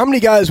 so how many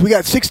guys? We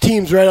got 6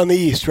 teams right on the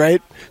East,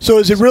 right? So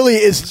is it really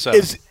is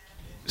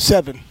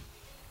 7?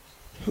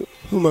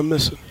 Who am I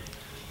missing?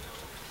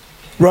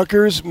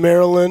 Rutgers,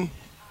 Maryland,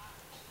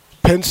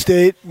 Penn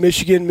State,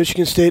 Michigan,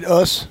 Michigan State,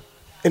 us,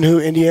 and who?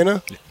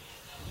 Indiana.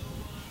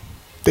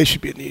 They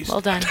should be in the East.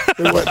 Well done.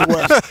 They went in the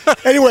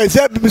West. Anyways,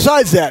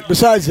 besides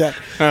that.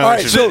 All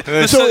right, so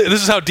This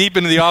is how deep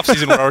into the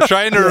offseason we are. We're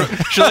trying to.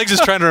 Schleggs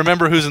is trying to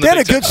remember who's in the they had a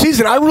Big Ten. good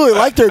season. I really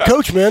like their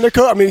coach, man.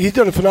 I mean, he's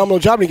done a phenomenal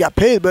job and he got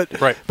paid, but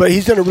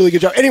he's done a really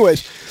good job.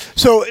 Anyways,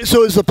 so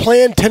is the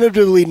plan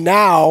tentatively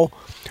now?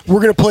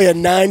 We're going to play a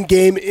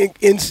 9-game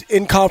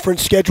in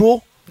conference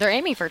schedule. They're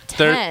aiming for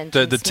 10.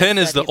 The 10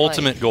 is the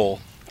ultimate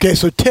goal. Okay,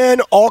 so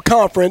 10 all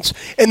conference,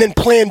 and then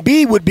Plan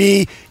B would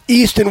be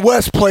East and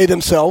West play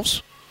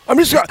themselves. I'm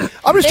just They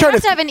trying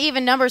have to have an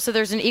even number, so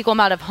there's an equal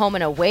amount of home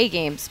and away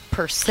games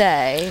per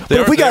se.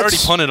 They if we got already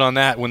punted on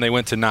that when they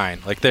went to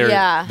 9. Like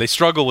they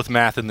struggle with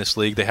math in this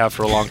league. They have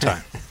for a long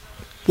time.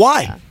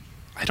 Why?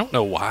 I don't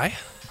know why.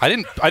 I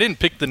didn't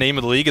pick the name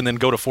of the league and then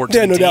go to 14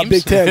 Yeah, no doubt,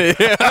 teams. Big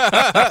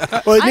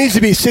 10. Well, it needs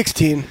to be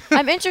 16.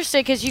 I'm interested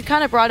because you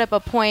kind of brought up a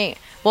point.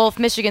 Well, if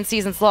Michigan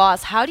season's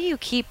lost, how do you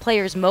keep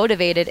players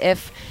motivated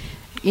if,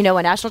 a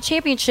national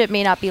championship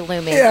may not be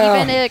looming?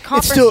 Even a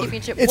conference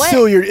championship. It's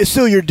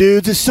still your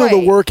dudes. It's still the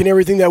work and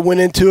everything that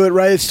went into it,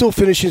 right? It's still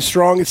finishing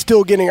strong. It's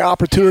still getting an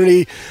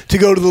opportunity to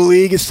go to the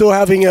league. It's still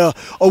having a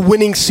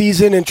winning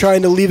season and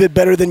trying to leave it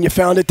better than you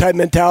found it type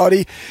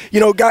mentality.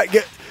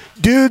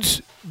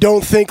 Dudes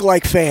don't think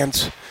like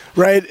fans,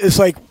 right? It's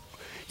like,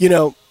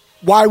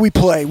 why we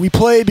play. We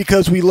play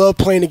because we love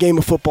playing a game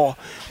of football.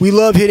 We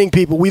love hitting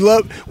people. We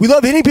love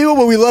hitting people,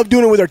 but we love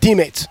doing it with our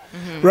teammates,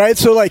 right?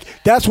 So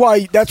that's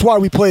why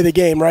we play the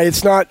game, right?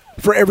 It's not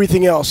for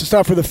everything else. It's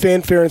not for the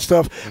fanfare and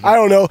stuff. I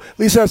don't know. At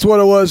least that's what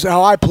it was,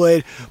 how I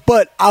played.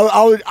 But I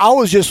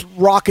was just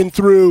rocking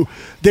through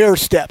their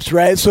steps,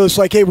 right? So it's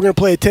like, hey, we're going to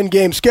play a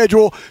 10-game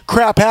schedule.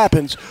 Crap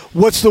happens.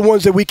 What's the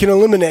ones that we can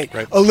eliminate?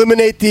 Right.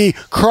 Eliminate the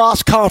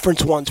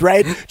cross-conference ones,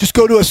 right? Just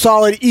go to a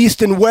solid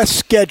East and West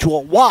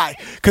schedule. Why?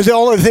 Because the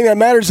only thing that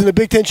matters in the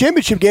Big Ten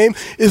championship game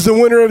is the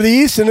winner of the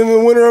East and then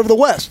the winner of the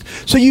West.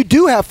 So you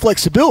do have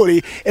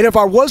flexibility. And if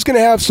I was going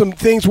to have some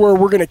things where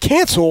we're going to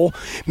cancel,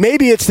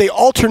 maybe it's they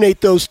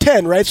alternate those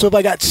 10, right? So if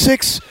I got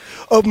 6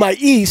 of my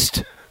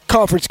East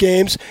conference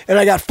games and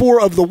I got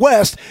 4 of the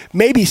West,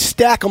 maybe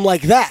stack them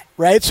like that,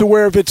 right? So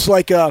where if it's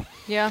like you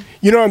know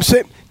what I'm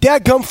saying?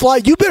 Dadgum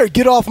fly, you better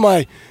get off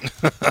my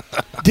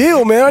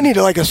deal, man. I need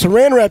to a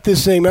saran wrap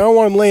this thing, man. I don't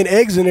want them laying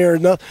eggs in there or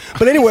nothing.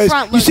 But anyways,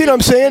 you see what I'm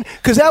saying?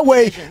 Because that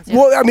way,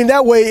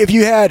 that way if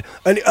you had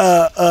an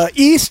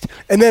East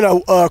and then a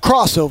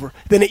crossover,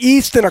 then an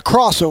East and a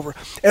crossover,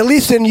 at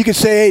least then you can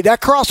say, hey,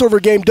 that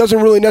crossover game doesn't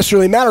really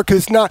necessarily matter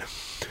because it's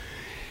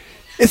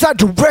not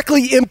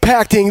directly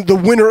impacting the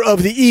winner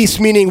of the East,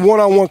 meaning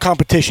one-on-one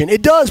competition.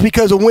 It does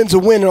because a win's a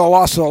win and a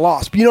loss is a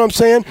loss. But you know what I'm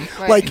saying?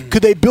 Right.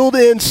 Could they build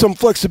in some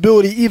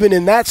flexibility even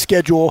in that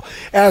schedule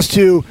as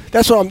to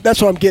that's what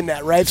I'm getting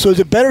at, right? So is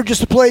it better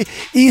just to play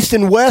East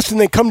and West and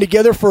then come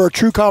together for a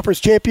true conference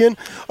champion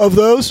of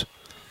those?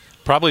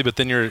 Probably, but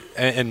then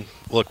and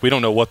look, we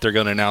don't know what they're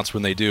going to announce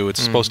when they do.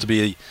 It's supposed to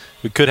be.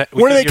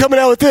 When are they coming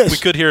out with this? We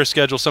could hear a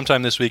schedule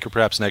sometime this week or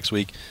perhaps next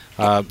week.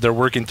 They're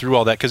working through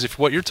all that because if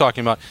what you're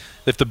talking about,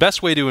 if the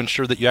best way to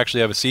ensure that you actually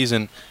have a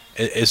season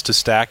is to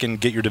stack and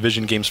get your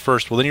division games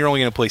first, well, then you're only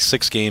going to play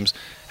 6 games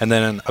and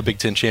then a Big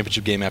Ten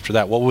championship game after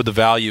that. What would the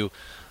value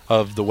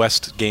of the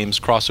West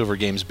games, crossover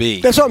games be?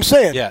 That's what I'm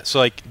saying. Yeah,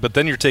 so but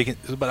then you're taking,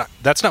 but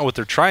that's not what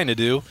they're trying to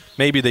do.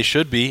 Maybe they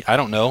should be. I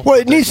don't know. Well,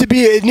 it needs to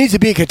be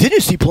a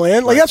contingency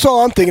plan. That's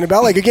all I'm thinking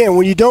about. Again,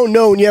 when you don't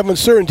know and you have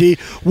uncertainty,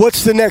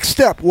 what's the next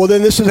step? Well,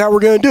 then this is how we're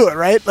going to do it,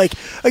 right?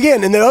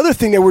 Again, and the other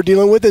thing that we're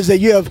dealing with is that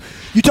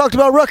you talked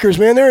about Rutgers,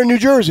 man. They're in New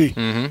Jersey.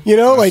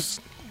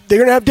 They're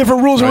going to have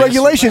different rules and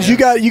regulations. You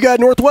got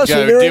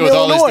Northwestern. They're in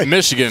Illinois.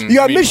 Michigan. You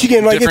got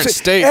Michigan. Different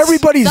states.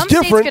 Everybody's some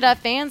different. States could have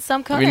fans.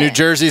 Some couldn't. New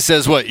Jersey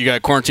says what? You got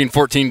to quarantine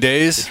 14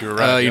 days. If you're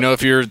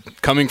if you're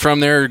coming from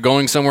there,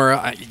 going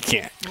somewhere, you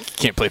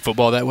can't play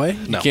football that way.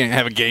 No. You can't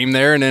have a game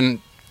there and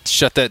then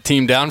shut that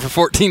team down for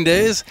 14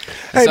 days.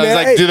 Hey, so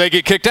man, do they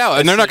get kicked out?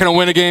 And they're not going to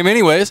win a game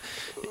anyways.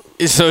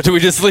 So do we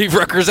just leave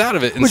Rutgers out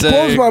of it and Which say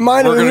blows my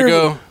mind. we're going to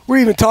go? We're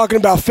even talking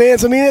about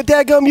fans. I mean, at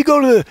dadgum, you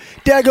go to the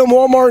dadgum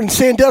Walmart in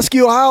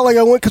Sandusky, Ohio,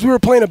 I went because we were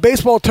playing a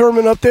baseball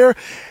tournament up there.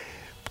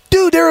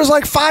 Dude, there was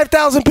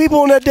 5,000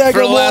 people in that dadgum Walmart. For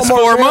the last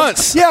 4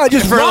 months. Yeah,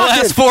 just for rocking.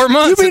 the last 4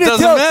 months, it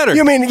doesn't matter.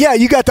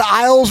 You got the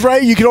aisles,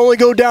 right? You can only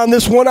go down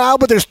this one aisle,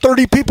 but there's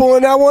 30 people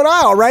in that one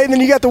aisle, right? And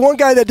then you got the one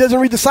guy that doesn't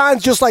read the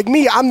signs just like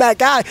me. I'm that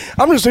guy.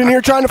 I'm just in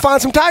here trying to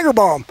find some Tiger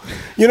Balm.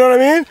 You know what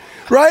I mean?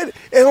 Right?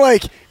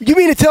 And you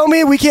mean to tell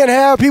me we can't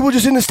have people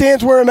just in the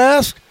stands wearing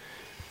masks,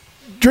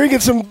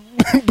 drinking some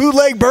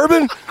bootleg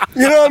bourbon?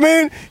 You know what I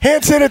mean?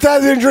 Hand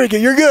sanitizer and drink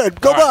it. You're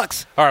good. Go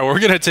Bucks. All right, we're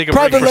going to take a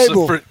Private break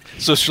label.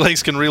 so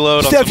Schlegs can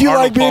reload on Steph, some you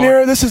Arnold like being Palmer.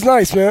 here? This is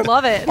nice, man.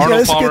 Love it.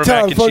 Arnold this is a Palmer good time.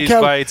 mac and Fun cheese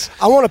casual. bites.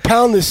 I want to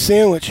pound this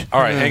sandwich. All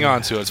right, hang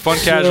on to it. It's Fun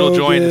Casual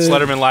Joint. It's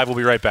good. Letterman Live. We'll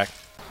be right back.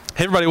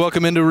 Hey, everybody.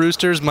 Welcome into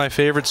Roosters, my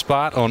favorite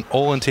spot on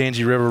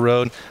Olentangy River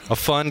Road. A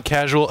fun,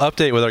 casual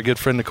update with our good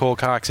friend Nicole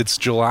Cox. It's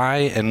July,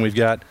 and we've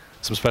got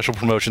some special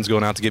promotions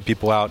going out to get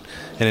people out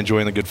and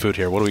enjoying the good food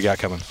here. What do we got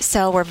coming?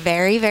 So we're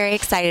very, very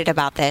excited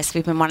about this.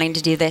 We've been wanting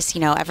to do this,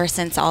 ever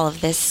since all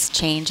of this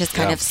change has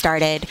kind of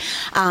started.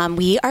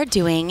 We are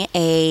doing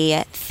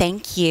a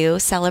thank you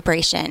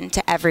celebration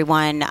to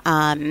everyone.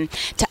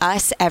 To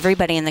us,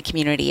 everybody in the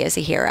community is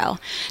a hero,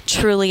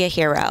 truly a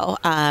hero.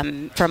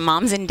 From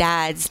moms and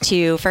dads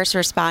to first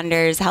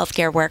responders,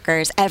 healthcare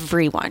workers,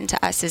 everyone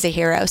to us is a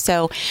hero.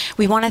 So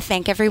we want to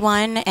thank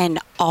everyone and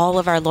all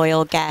of our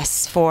loyal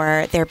guests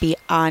for their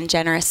beyond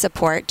generous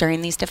support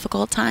during these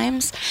difficult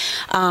times.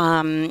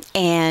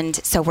 And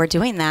so we're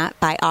doing that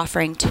by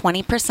offering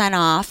 20%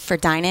 off for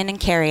dine-in and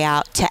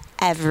carry-out to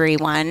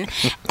everyone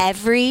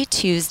every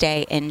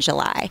Tuesday in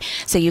July.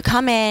 So you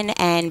come in,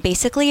 and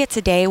basically it's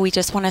a day we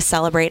just want to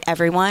celebrate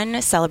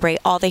everyone, celebrate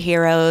all the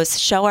heroes,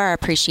 show our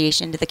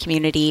appreciation to the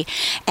community,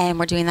 and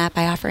we're doing that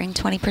by offering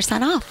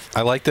 20% off.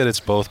 I like that it's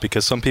both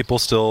because some people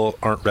still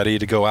aren't ready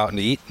to go out and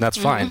eat, and that's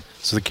fine.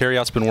 So the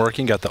carryout's been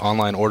working, got the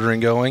online ordering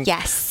going.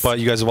 Yes. But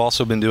you guys have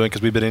also been doing,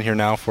 because we've been in here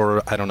now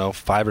for,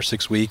 5 or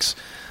 6 weeks,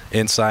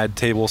 inside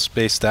tables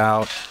spaced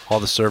out, all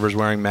the servers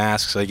wearing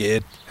masks.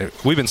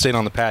 We've been staying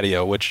on the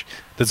patio, which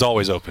is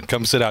always open.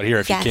 Come sit out here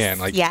if Yes, you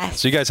can.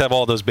 yes. So you guys have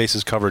all those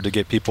bases covered to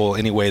get people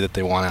any way that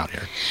they want out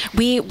here.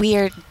 We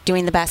are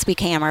doing the best we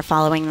can. We're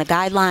following the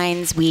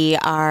guidelines. We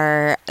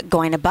are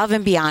going above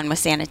and beyond with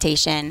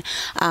sanitation.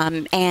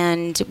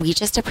 And we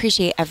just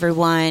appreciate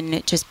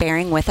everyone just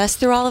bearing with us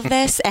through all of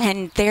this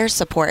and their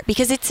support,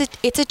 because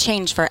it's a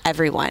change for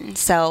everyone.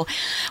 So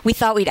we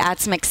thought we'd add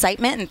some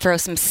excitement and throw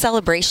some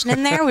celebration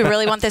in there. We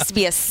really want this to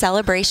be a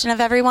celebration of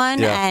everyone.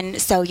 Yeah.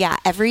 And so,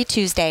 every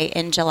Tuesday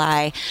in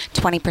July,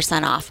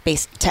 20% off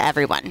based to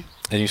everyone.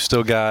 And you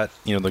still got,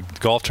 the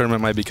golf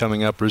tournament might be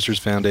coming up. Roosters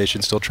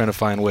Foundation still trying to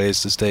find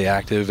ways to stay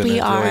active in a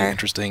really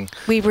interesting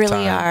We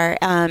really time.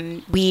 are.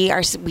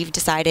 We've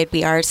decided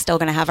we are still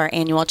going to have our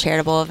annual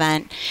charitable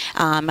event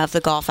of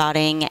the golf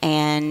outing,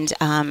 and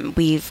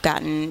we've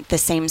gotten the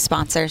same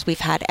sponsors we've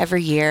had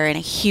every year, and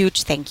a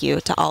huge thank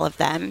you to all of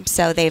them.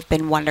 So they've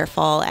been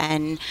wonderful,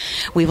 and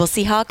we will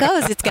see how it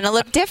goes. It's going to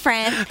look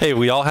different. Hey,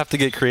 we all have to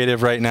get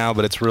creative right now,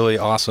 but it's really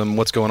awesome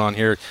what's going on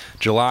here.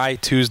 July,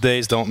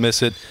 Tuesdays, don't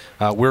miss it.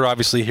 We're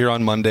obviously here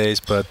on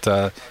Mondays, but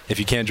if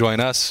you can't join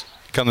us,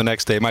 come the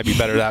next day. It might be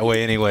better that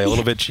way anyway. A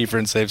little bit cheaper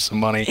and save some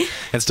money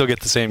and still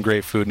get the same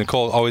great food.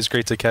 Nicole, always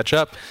great to catch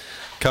up.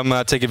 Come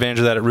take advantage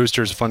of that at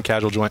Roosters, a fun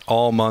casual joint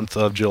all month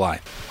of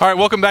July. All right,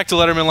 welcome back to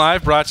Letterman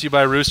Live, brought to you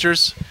by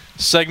Roosters.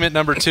 Segment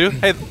number 2.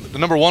 Hey, the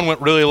number 1 went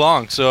really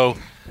long, so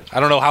I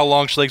don't know how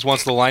long Schlegs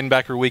wants the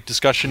linebacker week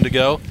discussion to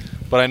go,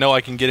 but I know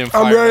I can get him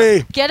fired I'm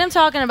ready. Get him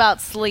talking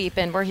about sleep,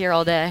 and we're here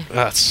all day.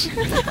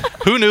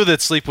 Who knew that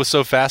sleep was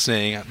so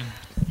fascinating?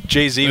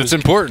 Jay-Z It's was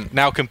important.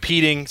 now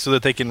competing so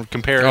that they can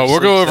compare. Oh, we'll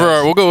sleep go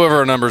over stats.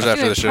 our numbers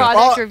after the show.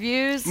 Product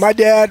reviews. My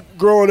dad,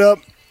 growing up,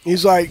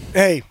 he's like,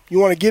 hey, you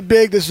want to get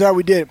big? This is how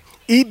we did it.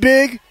 Eat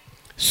big,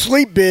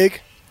 sleep big,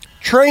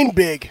 train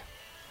big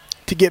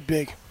to get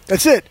big.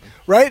 That's it,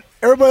 right?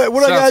 Everybody,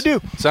 what do I got to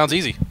do? Sounds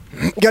easy.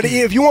 You got to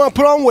eat. If you want to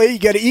put on weight, you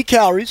got to eat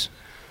calories,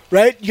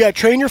 right? You got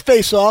to train your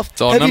face off.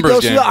 It's all heavy numbers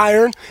dose game. of the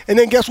iron. And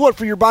then guess what?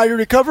 For your body to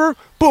recover,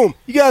 boom,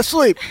 you got to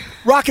sleep.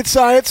 Rocket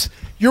science,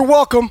 you're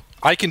welcome.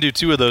 I can do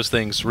 2 of those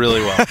things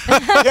really well.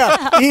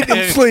 Yeah, eat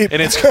and sleep.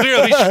 And it's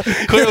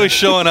clearly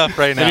showing up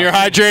right now. And you're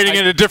hydrating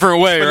in a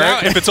different way, But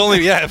right? now, if it's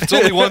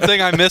only one thing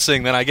I'm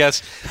missing, then I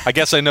guess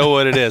I know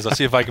what it is. I'll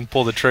see if I can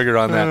pull the trigger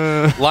on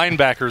that.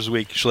 Linebackers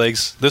week,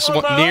 Schlegs. This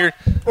one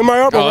Am I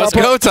up? Let's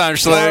go time,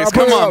 Schlegs. I'll put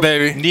Come it on, up.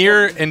 baby.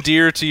 near and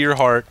dear to your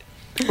heart.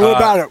 What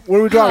about it? What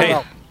are we talking Hey,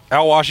 about?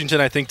 Al Washington,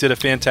 I think, did a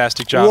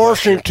fantastic job.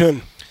 last year.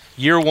 Washington.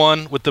 Year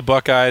 1 with the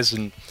Buckeyes,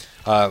 and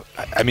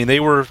they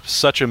were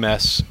such a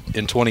mess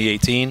in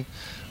 2018.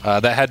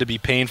 That had to be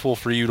painful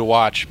for you to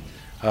watch.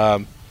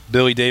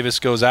 Billy Davis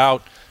goes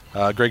out.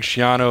 Greg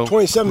Schiano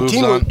moves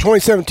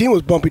 2017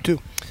 was bumpy too.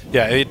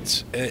 Yeah,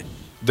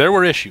 there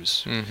were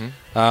issues.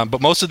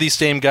 But most of these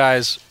same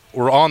guys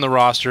were on the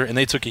roster, and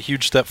they took a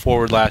huge step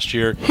forward last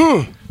year.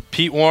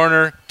 Pete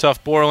Warner,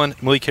 Tuff Borland,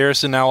 Malik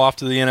Harrison now off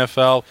to the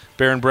NFL.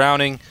 Baron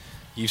Browning.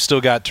 You've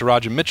still got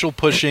Taraja Mitchell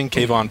pushing.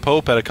 Kayvon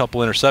Pope had a couple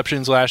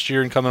interceptions last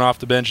year and coming off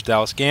the bench.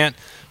 Dallas Gant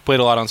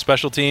played a lot on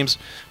special teams.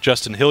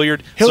 Justin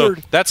Hilliard. So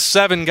that's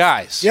 7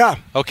 guys. Yeah.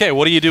 Okay,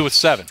 what do you do with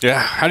 7? Yeah,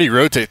 how do you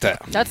rotate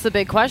that? That's the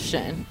big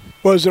question.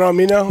 Was it on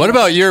me now? What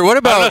about your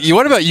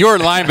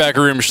linebacker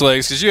room,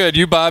 Schlegs? Because you had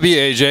Bobby,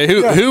 AJ.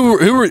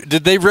 Who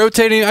did they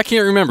rotate? I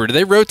can't remember. Did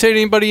they rotate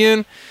anybody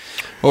in,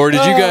 or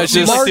did you guys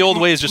Seems just? like the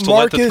old way is just to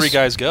let the 3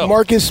 guys go.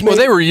 Marcus Smith. Well,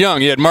 they were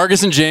young. You had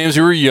Marcus and James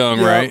who were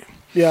young, right?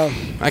 Yeah.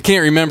 I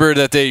can't remember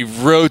that they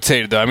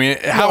rotated, though. I mean,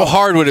 how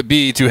hard would it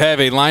be to have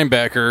a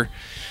linebacker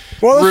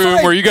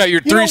room where you got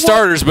your three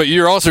starters, but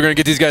you're also going to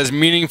get these guys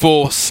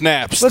meaningful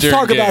snaps. Let's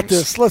talk games. about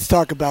this. Let's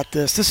talk about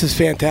this. This is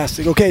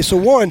fantastic. Okay, so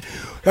one,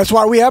 that's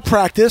why we have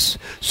practice,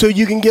 so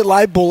you can get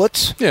live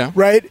bullets. Yeah.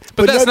 Right?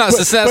 But that's not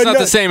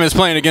the same as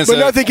playing against. But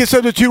nothing can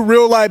substitute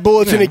real live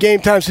bullets in a game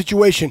time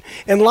situation.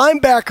 And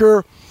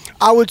linebacker,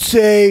 I would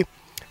say,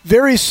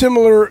 very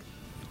similar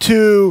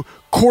to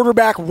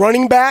quarterback,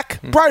 running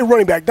back. Probably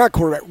running back, not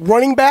quarterback.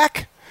 Running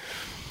back.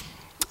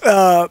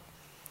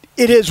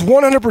 It is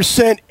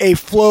 100% a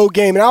flow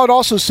game. And I would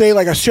also say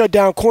like a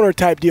shutdown corner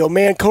type deal,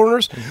 man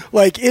corners.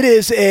 Like it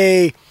is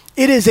a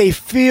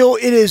feel,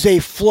 it is a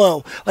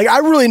flow. Like I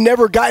really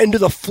never got into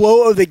the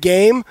flow of the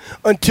game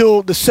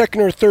until the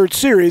second or third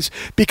series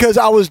because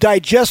I was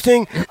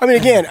digesting. I mean,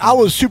 again, I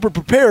was super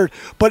prepared,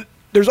 but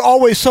there's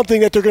always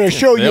something that they're going to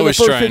show you in the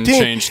first 15. And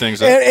change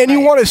things up. And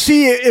you want to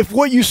see if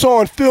what you saw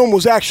on film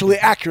was actually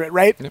accurate,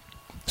 right? Yep.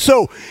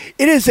 So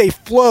it is a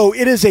flow.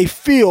 It is a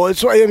feel.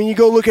 You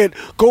go look at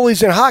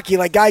goalies in hockey,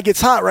 like guy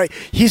gets hot, right?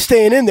 He's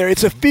staying in there.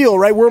 It's a feel,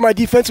 right? Where are my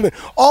defensemen?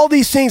 All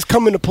these things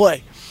come into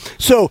play.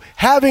 So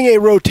having a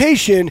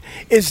rotation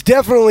is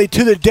definitely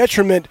to the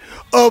detriment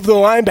of the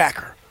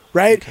linebacker,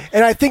 right? Okay.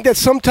 And I think that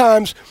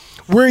sometimes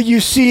where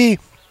you see,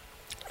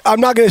 I'm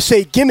not going to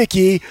say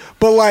gimmicky,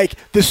 but like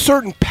the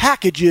certain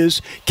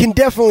packages can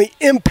definitely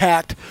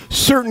impact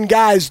certain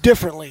guys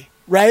differently.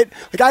 Right?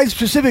 Like I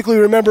specifically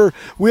remember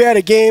we had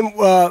a game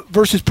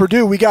versus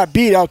Purdue. We got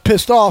beat. I was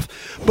pissed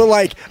off. But,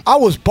 like, I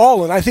was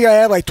balling. I think I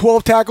had, like,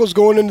 12 tackles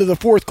going into the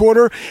fourth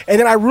quarter.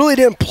 And then I really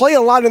didn't play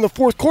a lot in the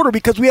fourth quarter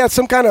because we had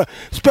some kind of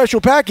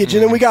special package,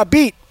 and then we got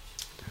beat.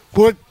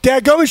 Well,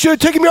 dadgummit should have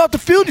taken me off the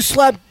field. You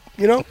slapped,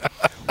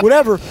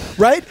 whatever,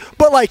 right?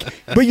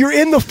 But you're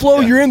in the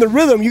flow. You're in the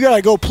rhythm. You got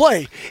to go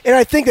play. And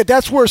I think that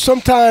that's where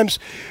sometimes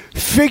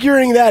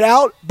figuring that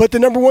out, but the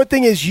number one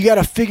thing is you got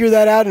to figure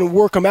that out and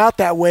work them out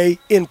that way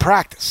in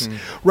practice,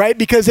 right?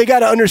 Because they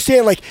got to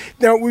understand, like,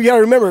 now we got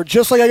to remember,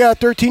 just like I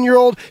got a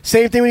 13-year-old,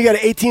 same thing when you got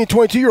an 18 and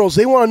 22-year-olds.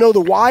 They want to know the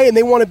why, and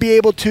they want to be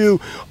able to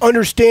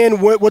understand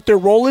what their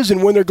role is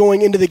and when they're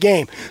going into the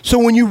game. So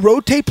when you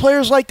rotate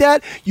players like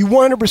that, you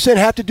 100%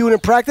 have to do it in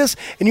practice,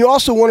 and you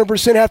also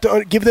 100% have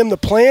to give them the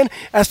plan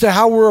as to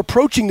how we're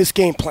approaching this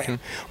game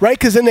plan, right?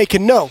 Because then they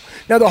can know.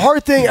 Now, the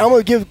hard thing, I'm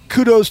going to give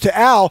kudos to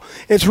Al,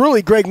 and it's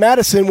really Greg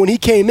Madison when he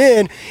came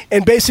in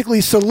and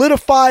basically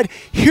solidified,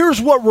 here's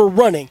what we're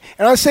running.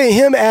 And I say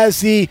him as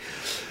the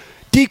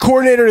D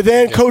coordinator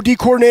then, co-D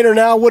coordinator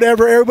now,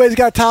 whatever. Everybody's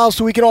got titles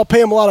so we can all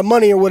pay him a lot of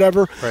money or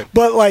whatever. Right.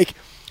 But, like,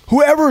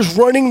 whoever's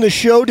running the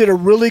show did a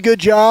really good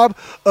job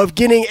of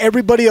getting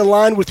everybody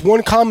aligned with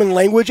one common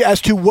language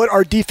as to what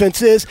our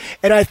defense is.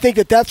 And I think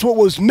that that's what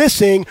was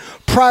missing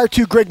prior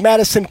to Greg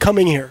Madison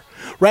coming here.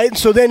 Right? And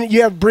so then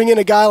you have bring in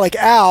a guy like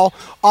Al,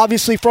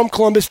 obviously from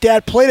Columbus.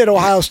 Dad played at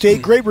Ohio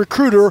State, great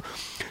recruiter,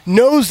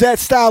 knows that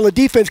style of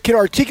defense, can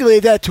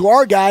articulate that to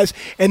our guys,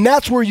 and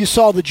that's where you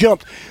saw the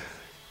jump.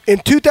 In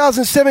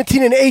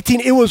 2017 and 18,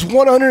 it was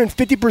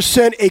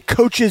 150% a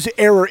coach's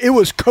error. It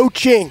was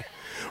coaching.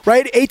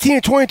 Right? 18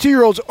 and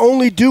 22-year-olds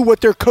only do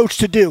what they're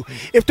coached to do.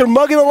 If they're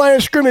mugging the line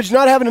of scrimmage,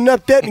 not having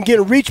enough depth and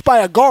getting reached by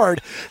a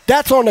guard,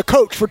 that's on the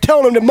coach for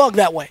telling them to mug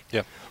that way.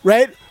 Yeah.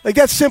 Right? Like,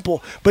 that's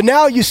simple. But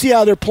now you see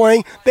how they're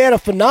playing. They had a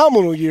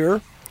phenomenal year,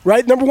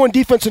 right? Number one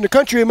defense in the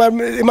country. Am I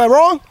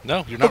wrong?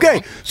 No, you're not wrong.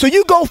 Okay, so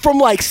you go from,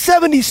 like,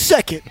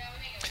 72nd.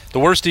 The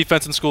worst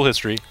defense in school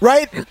history.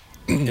 Right?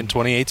 In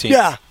 2018.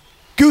 Yeah.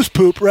 Goose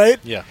poop, right?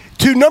 Yeah.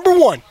 To number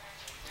one.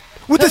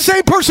 With the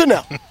same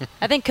personnel.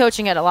 I think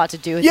coaching had a lot to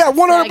do with it. Yeah,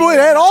 100%. It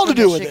had all to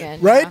do with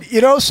it, right?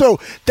 Yeah. So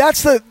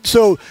that's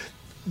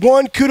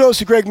one, kudos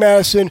to Greg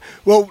Madison.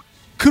 Well,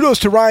 kudos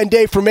to Ryan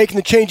Day for making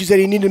the changes that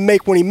he needed to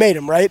make when he made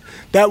them, right?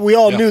 That we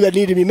all knew that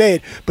needed to be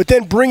made. But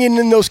then bringing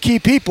in those key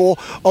people,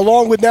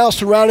 along with now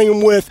surrounding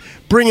them with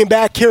bringing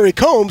back Kerry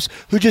Combs,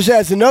 who just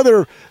adds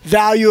another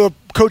value of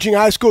coaching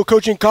high school,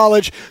 coaching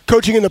college,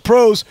 coaching in the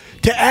pros,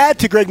 to add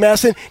to Greg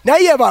Madison. Now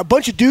you have a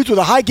bunch of dudes with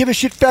a high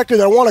give-a-shit factor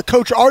that want to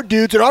coach our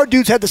dudes, and our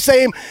dudes have the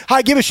same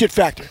high give-a-shit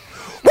factor.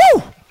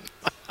 Woo!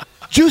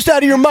 Juiced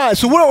out of your mind.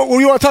 So what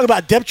you want to talk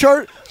about, depth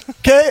chart?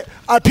 Okay,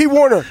 Pete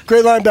Warner,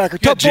 great linebacker. You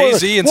got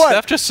Jay-Z and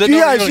Steph just sitting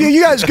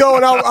you guys go,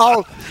 and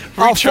I'll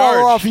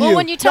follow off of you. Well,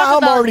 when you talk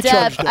about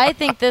depth, I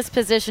think this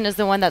position is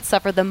the one that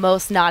suffered the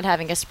most not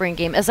having a spring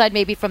game, aside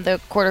maybe from the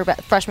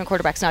freshman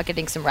quarterbacks not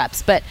getting some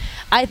reps. But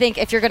I think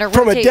if you're going to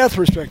rotate... From a depth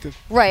perspective.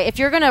 Right. If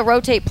you're going to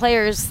rotate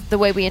players the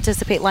way we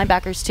anticipate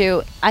linebackers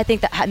to, I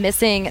think that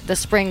missing the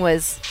spring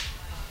was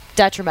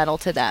detrimental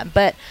to them.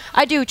 But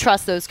I do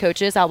trust those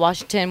coaches. Al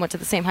Washington went to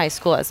the same high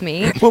school as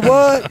me. Well,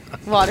 what?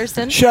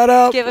 Waterston. Shout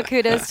out. Give a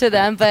kudos to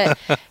them. But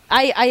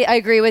I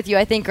agree with you.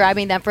 I think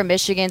grabbing them from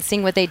Michigan,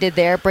 seeing what they did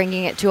there,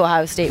 bringing it to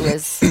Ohio State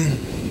was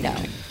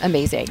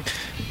amazing.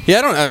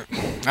 Yeah,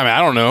 I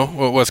don't know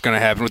what's going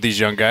to happen with these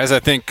young guys. I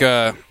think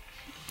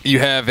you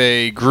have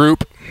a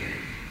group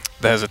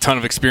that has a ton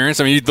of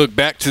experience. I mean, you look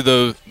back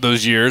to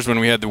those years when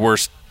we had the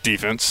worst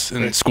defense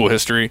in school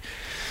history.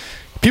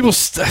 I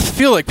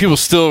feel like people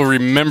still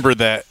remember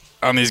that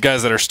on these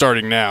guys that are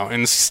starting now,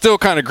 and still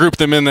kind of group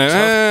them in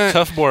there.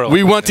 Tough Borland.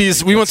 We want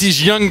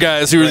these young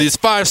guys who are these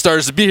 5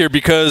 stars to be here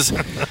because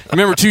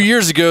remember 2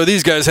 years ago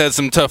these guys had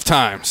some tough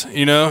times,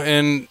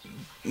 and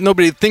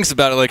nobody thinks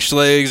about it like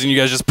Schlegs, and you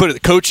guys just put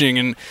it coaching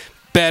and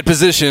bad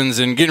positions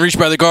and getting reached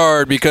by the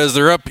guard because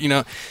they're up.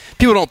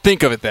 People don't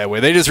think of it that way.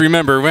 They just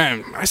remember,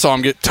 man, I saw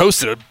him get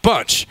toasted a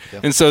bunch,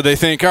 and so they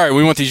think, all right,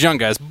 we want these young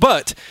guys,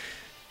 but.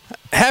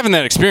 Having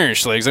that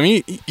experience, Schlegs, I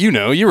mean,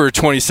 you were a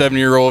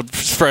 27-year-old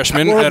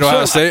freshman at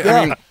Ohio State. Yeah.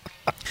 I mean,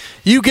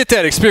 you get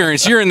that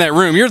experience. You're in that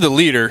room. You're the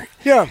leader.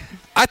 Yeah.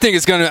 I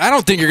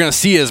don't think you're gonna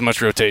see as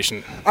much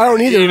rotation. I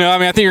don't either. I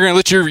think you're gonna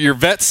let your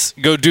vets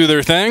go do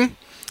their thing.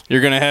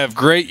 You're gonna have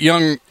great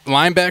young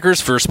linebackers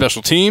for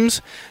special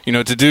teams.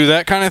 To do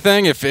that kind of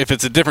thing. If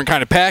it's a different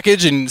kind of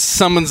package and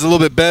someone's a little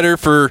bit better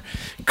for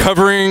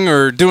covering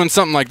or doing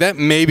something like that,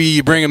 maybe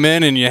you bring them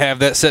in and you have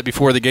that set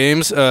before the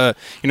games.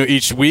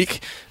 Each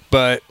week.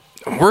 But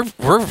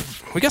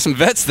we got some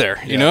vets there,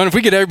 and if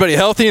we get everybody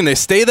healthy and they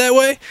stay that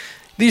way,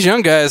 these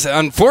young guys,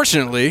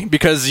 unfortunately,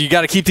 because you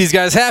got to keep these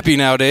guys happy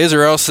nowadays,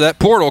 or else that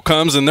portal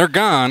comes and they're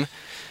gone.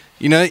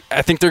 I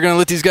think they're going to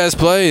let these guys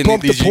play. And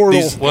Pump the portal.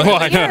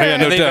 I know,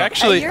 no doubt.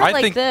 Actually, a year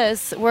like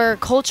this, where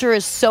culture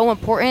is so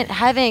important,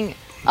 having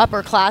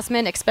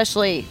upperclassmen,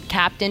 especially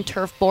Captain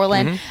Turf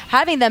Borland,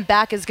 having them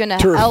back is going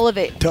to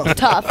elevate.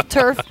 Tough.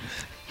 Turf.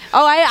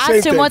 Oh, I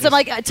asked him once, I'm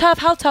like, Tough,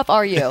 how tough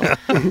are you?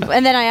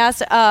 And then I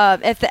asked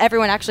if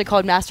everyone actually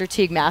called Master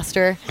Teague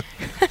Master.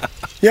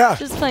 Yeah.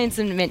 Just playing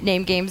some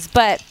name games.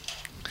 But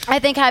I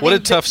think having... What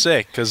did Tough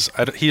say? Because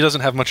he doesn't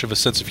have much of a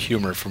sense of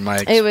humor from my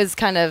experience. It was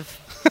kind of...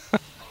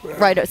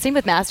 right. Same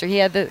with Master. He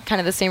had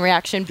the same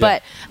reaction. Yeah.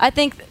 But I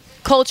think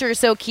culture is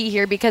so key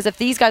here because if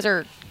these guys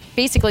are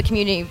basically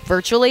communicating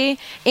virtually,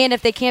 and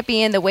if they can't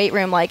be in the weight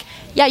room,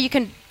 you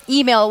can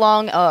email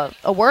along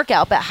a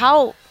workout, but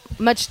how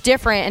much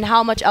different and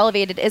how much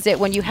elevated is it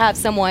when you have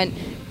someone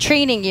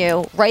training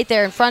you right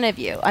there in front of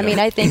you? I mean,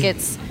 I think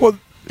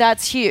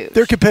that's huge.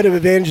 Their competitive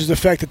advantage is the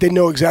fact that they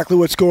know exactly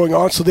what's going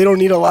on, so they don't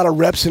need a lot of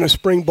reps in a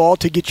spring ball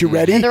to get you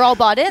ready. And they're all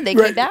bought in. They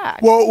came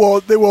back.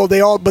 But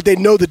they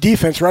know the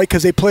defense, right?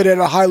 Because they played at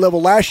a high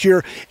level last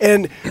year,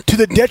 and to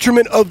the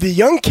detriment of the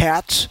young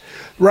cats,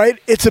 right?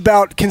 It's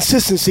about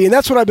consistency, and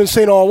that's what I've been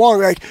saying all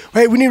along.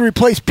 Hey, we need to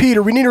replace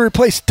Peter. We need to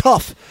replace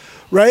Tough,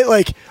 right?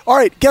 All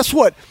right, guess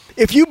what?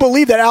 If you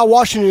believe that Al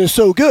Washington is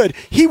so good,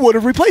 he would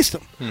have replaced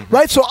him,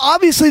 right? So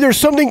obviously there's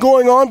something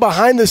going on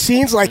behind the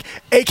scenes,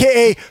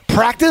 AKA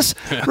practice,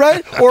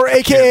 right? Or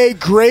AKA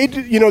grade,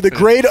 the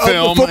grade of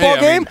the football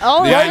game.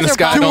 Oh,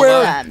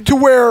 to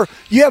where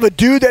you have a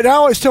dude that I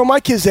always tell my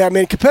kids that,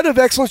 man, competitive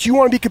excellence, you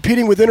want to be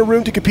competing within a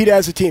room to compete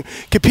as a team.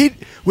 Compete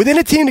within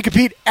a team to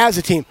compete as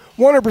a team,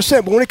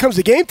 100%. But when it comes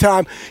to game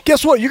time,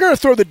 guess what? You're going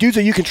to throw the dudes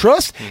that you can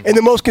trust and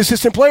the most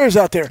consistent players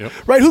out there,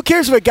 right? Who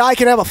cares if a guy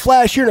can have a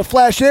flash here and a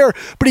flash there,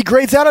 but he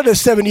grades out at a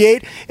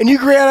 78 and you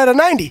grade out at a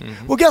 90?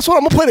 Well, guess what?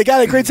 I'm going to play the guy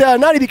that grades out at a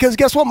 90 because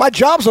guess what? My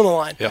job's on the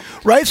line,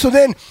 right? So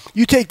then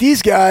you take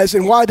these guys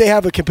and why they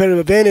have a competitive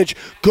advantage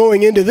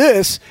going into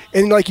this,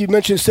 and like you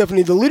mentioned,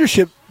 Stephanie, the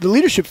leadership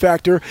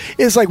factor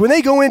is when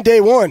they go in day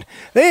one,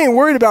 they ain't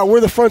worried about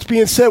where the front's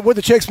being set, what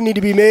the checks need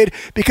to be made,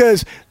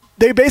 because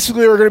they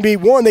basically are going to be,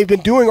 they've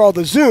been doing all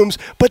the Zooms,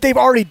 but they've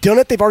already done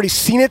it. They've already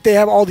seen it. They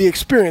have all the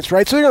experience,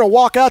 right? So they're going to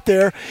walk out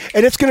there,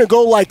 and it's going to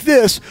go like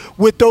this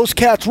with those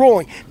cats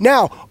rolling.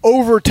 Now,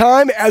 over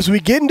time, as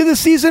we get into the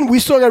season, we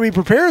still got to be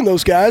preparing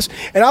those guys,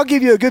 and I'll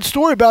give you a good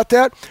story about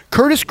that.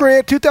 Curtis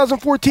Grant,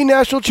 2014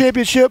 National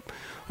Championship,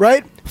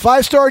 right?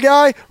 5-star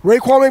guy,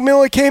 Raekwon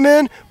McMillan came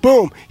in,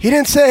 boom. He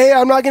didn't say, hey,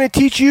 I'm not going to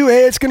teach you.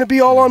 Hey, it's going to be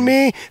all on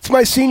me. It's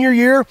my senior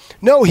year.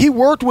 No, he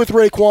worked with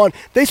Raekwon.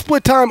 They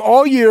split time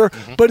all year,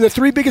 but in the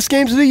 3 biggest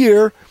games of the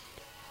year,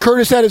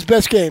 Curtis had his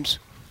best games,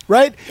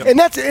 right? Yep. And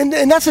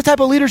that's the type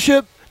of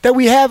leadership that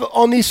we have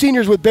on these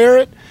seniors with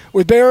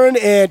Barron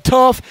and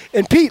Tough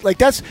and Pete.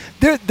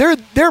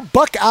 They're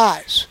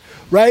Buckeyes,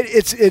 right?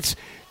 It's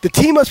the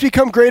team must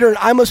become greater and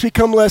I must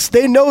become less.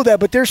 They know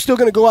that, but they're still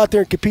going to go out there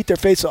and compete their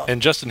face off.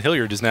 And Justin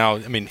Hilliard is now,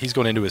 he's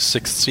going into his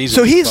 6th season.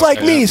 So he's like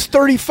me. He's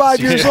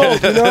 35 years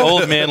old,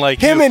 old man like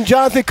him you. And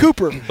Jonathan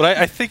Cooper. But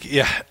I think,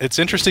 it's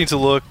interesting to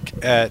look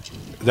at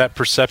that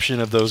perception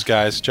of those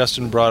guys.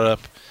 Justin brought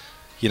up,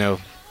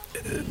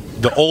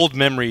 the old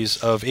memories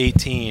of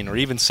 18 or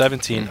even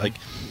 17.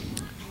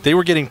 They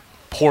were getting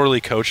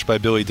poorly coached by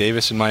Billy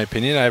Davis, in my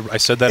opinion. I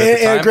said that at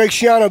the time. And Greg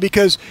Schiano,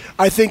 because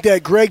I think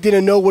that Greg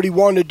didn't know what he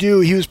wanted to do.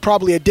 He was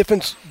probably a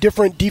different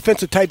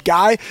defensive type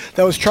guy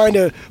that was trying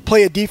to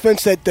play a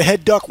defense that the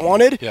head duck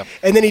wanted,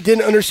 and then he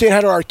didn't understand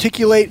how to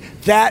articulate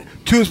that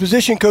to his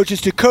position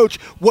coaches to coach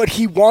what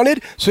he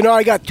wanted. So now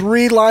I got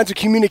 3 lines of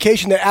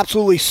communication that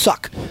absolutely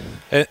suck.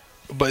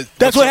 But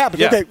that's what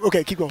happened. Yeah.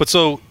 Okay, keep going. But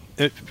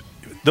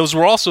those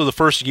were also the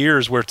first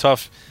years where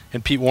Tough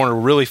and Pete Warner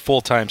were really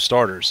full-time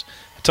starters.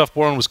 Tough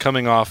Borland was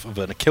coming off of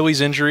an Achilles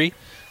injury,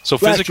 so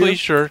physically,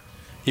 sure,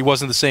 he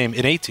wasn't the same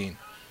in 18.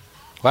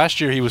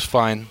 Last year, he was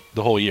fine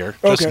the whole year.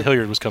 Okay. Justin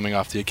Hilliard was coming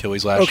off the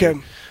Achilles last year.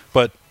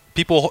 But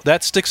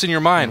that sticks in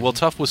your mind. Well,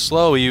 Tough was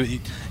slow. He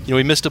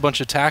he missed a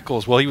bunch of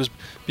tackles. Well, he was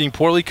being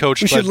poorly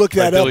coached. We should look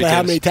that up, Billy how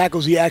Gibbs. many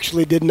tackles he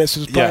actually did miss.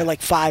 It was probably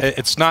like 5.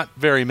 It's not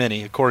very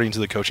many, according to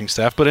the coaching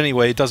staff. But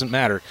anyway, it doesn't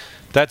matter.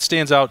 That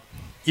stands out.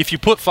 If you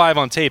put 5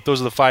 on tape, those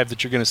are the 5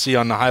 that you're going to see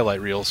on the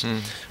highlight reels.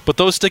 But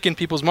those stick in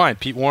people's mind.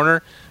 Pete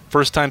Werner,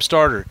 first-time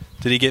starter.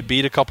 Did he get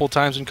beat a couple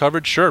times in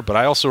coverage? Sure. But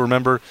I also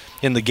remember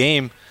in the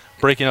game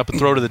breaking up a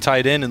throw to the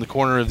tight end in the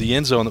corner of the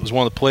end zone. That was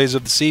one of the plays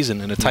of the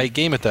season in a tight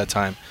game at that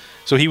time.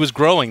 So he was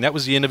growing. That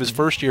was the end of his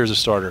first year as a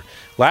starter.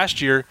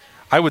 Last year,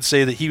 I would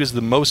say that he was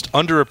the most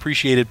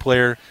underappreciated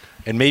player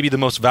and maybe the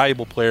most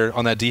valuable player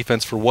on that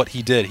defense for what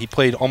he did. He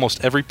played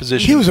almost every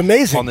position. He was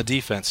amazing on the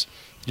defense.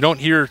 You don't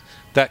hear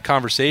that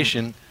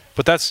conversation,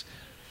 but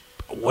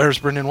where's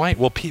Brendan White?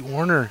 Well, Pete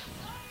Werner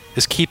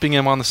is keeping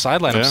him on the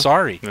sideline. I'm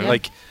sorry. Yeah.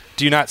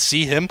 Do you not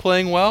see him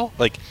playing well?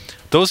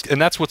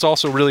 And that's what's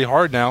also really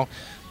hard now.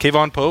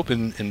 Kayvon Pope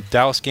and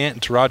Dallas Gant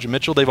and Taraja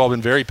Mitchell, they've all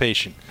been very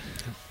patient.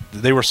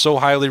 They were so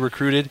highly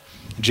recruited.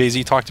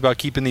 Jay-Z talked about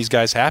keeping these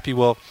guys happy.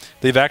 Well,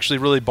 they've actually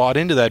really bought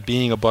into that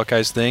being a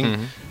Buckeyes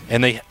thing,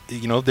 and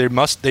they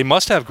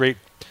must have great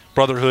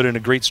brotherhood and a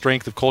great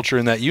strength of culture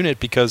in that unit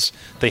because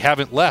they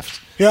haven't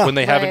left when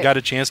they haven't got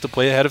a chance to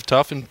play ahead of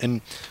Tuff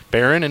and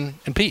Barron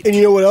and Pete. And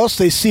you know what else?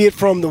 They see it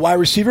from the wide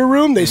receiver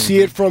room. They see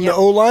it from the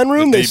O-line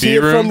room. They see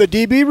it from the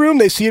DB room.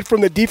 They see it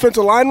from the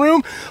defensive line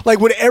room.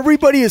 When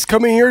everybody is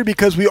coming here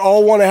because we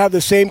all want to have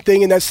the same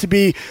thing, and that's to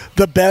be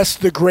the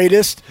best, the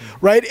greatest,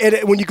 right?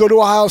 And when you go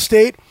to Ohio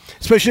State,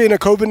 especially in a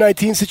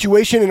COVID-19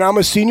 situation, and I'm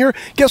a senior,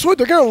 guess what?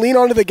 They're going to lean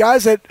on to the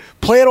guys that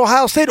play at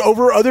Ohio State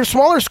over other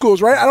smaller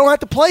schools, right? I don't have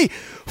to play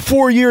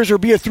 4 years or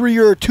be a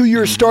 3-year or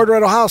 2-year starter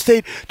at Ohio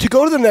State to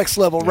go to the next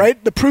level,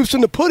 right? The proof's in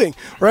the pudding,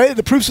 right?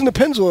 The proof's in the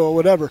pencil or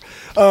whatever.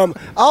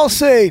 I'll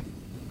say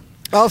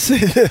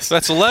this.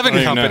 That's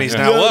 11 companies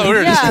now. Well,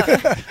 we're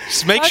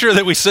just make sure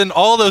that we send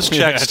all those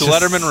checks to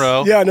Letterman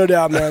Row. Yeah, no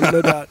doubt, man.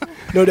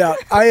 No doubt.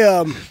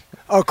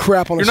 Oh,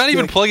 crap. You're not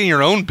even plugging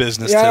your own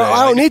business today.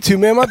 I don't need to,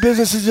 man. My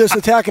business is just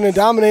attacking and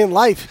dominating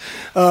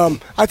life. I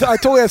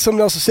totally had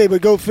something else to say,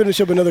 but go finish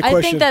up another question.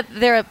 I think that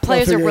their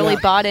players are really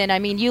bought in. I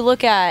mean, you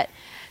look at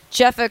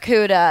Jeff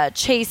Okudah,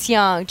 Chase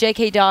Young,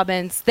 J.K.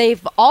 Dobbins.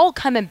 They've all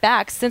coming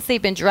back since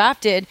they've been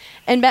drafted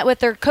and met with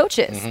their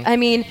coaches. I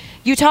mean,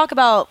 you talk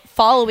about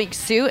following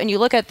suit, and you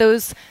look at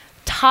those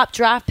top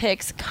draft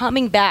picks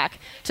coming back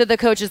to the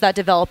coaches that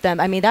developed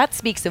them. I mean, that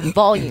speaks of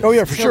volume. Oh,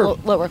 yeah, for sure.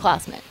 Lower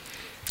classmen.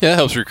 Yeah, it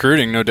helps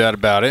recruiting, no doubt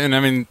about it. And, I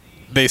mean,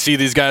 they see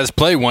these guys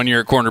play 1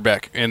 year at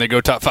cornerback, and they go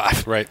top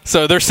 5. Right.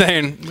 So they're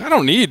saying, I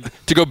don't need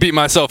to go beat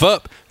myself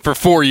up for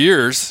 4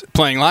 years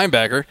playing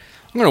linebacker.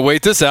 I'm going to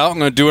wait this out. I'm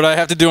going to do what I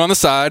have to do on the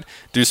side,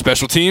 do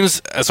special teams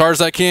as hard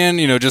as I can,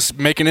 just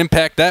make an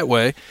impact that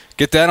way,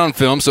 get that on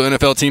film so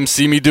NFL teams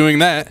see me doing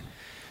that.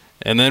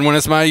 And then when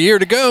it's my year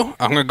to go,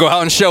 I'm going to go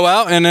out and show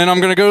out, and then I'm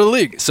going to go to the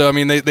league. So, I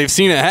mean, they've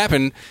seen it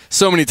happen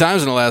so many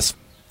times in the last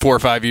 4 or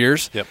 5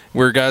 years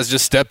where guys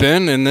just step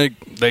in and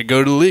they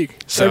go to the league.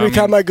 So, every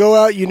time I go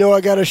out,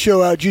 I got to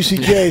show out. Juicy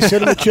J,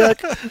 send him a check.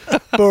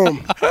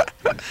 Boom.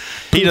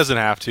 He doesn't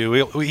have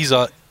to.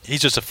 He's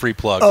just a free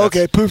plug. Oh,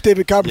 okay. Poof,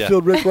 David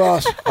Copperfield, Rick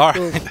Ross. All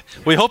right.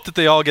 We hope that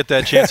they all get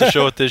that chance to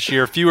show it this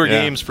year. Fewer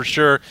games for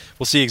sure.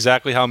 We'll see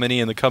exactly how many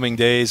in the coming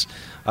days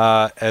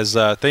as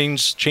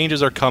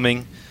changes are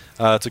coming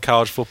to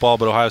college football,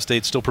 but Ohio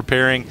State's still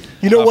preparing.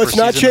 You know what's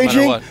not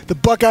changing? No the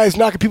Buckeyes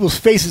knocking people's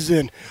faces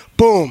in.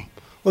 Boom.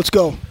 Let's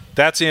go.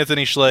 That's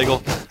Anthony Schlegel.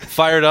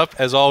 Fired up,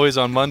 as always,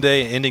 on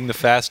Monday, ending the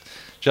fast.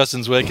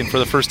 Justin Zwick, and for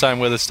the first time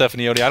with us,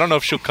 Stephanie Odie. I don't know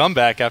if she'll come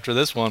back after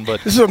this one,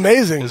 but this is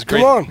amazing. It's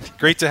great, Come on.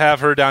 Great to have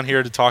her down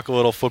here to talk a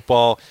little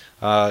football.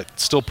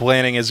 Still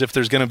planning as if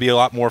there's going to be a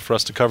lot more for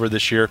us to cover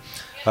this year.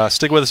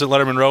 Stick with us at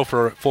Letterman Row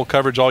for full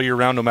coverage all year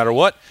round, no matter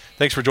what.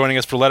 Thanks for joining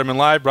us for Letterman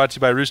Live, brought to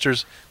you by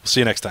Roosters. We'll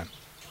see you next time.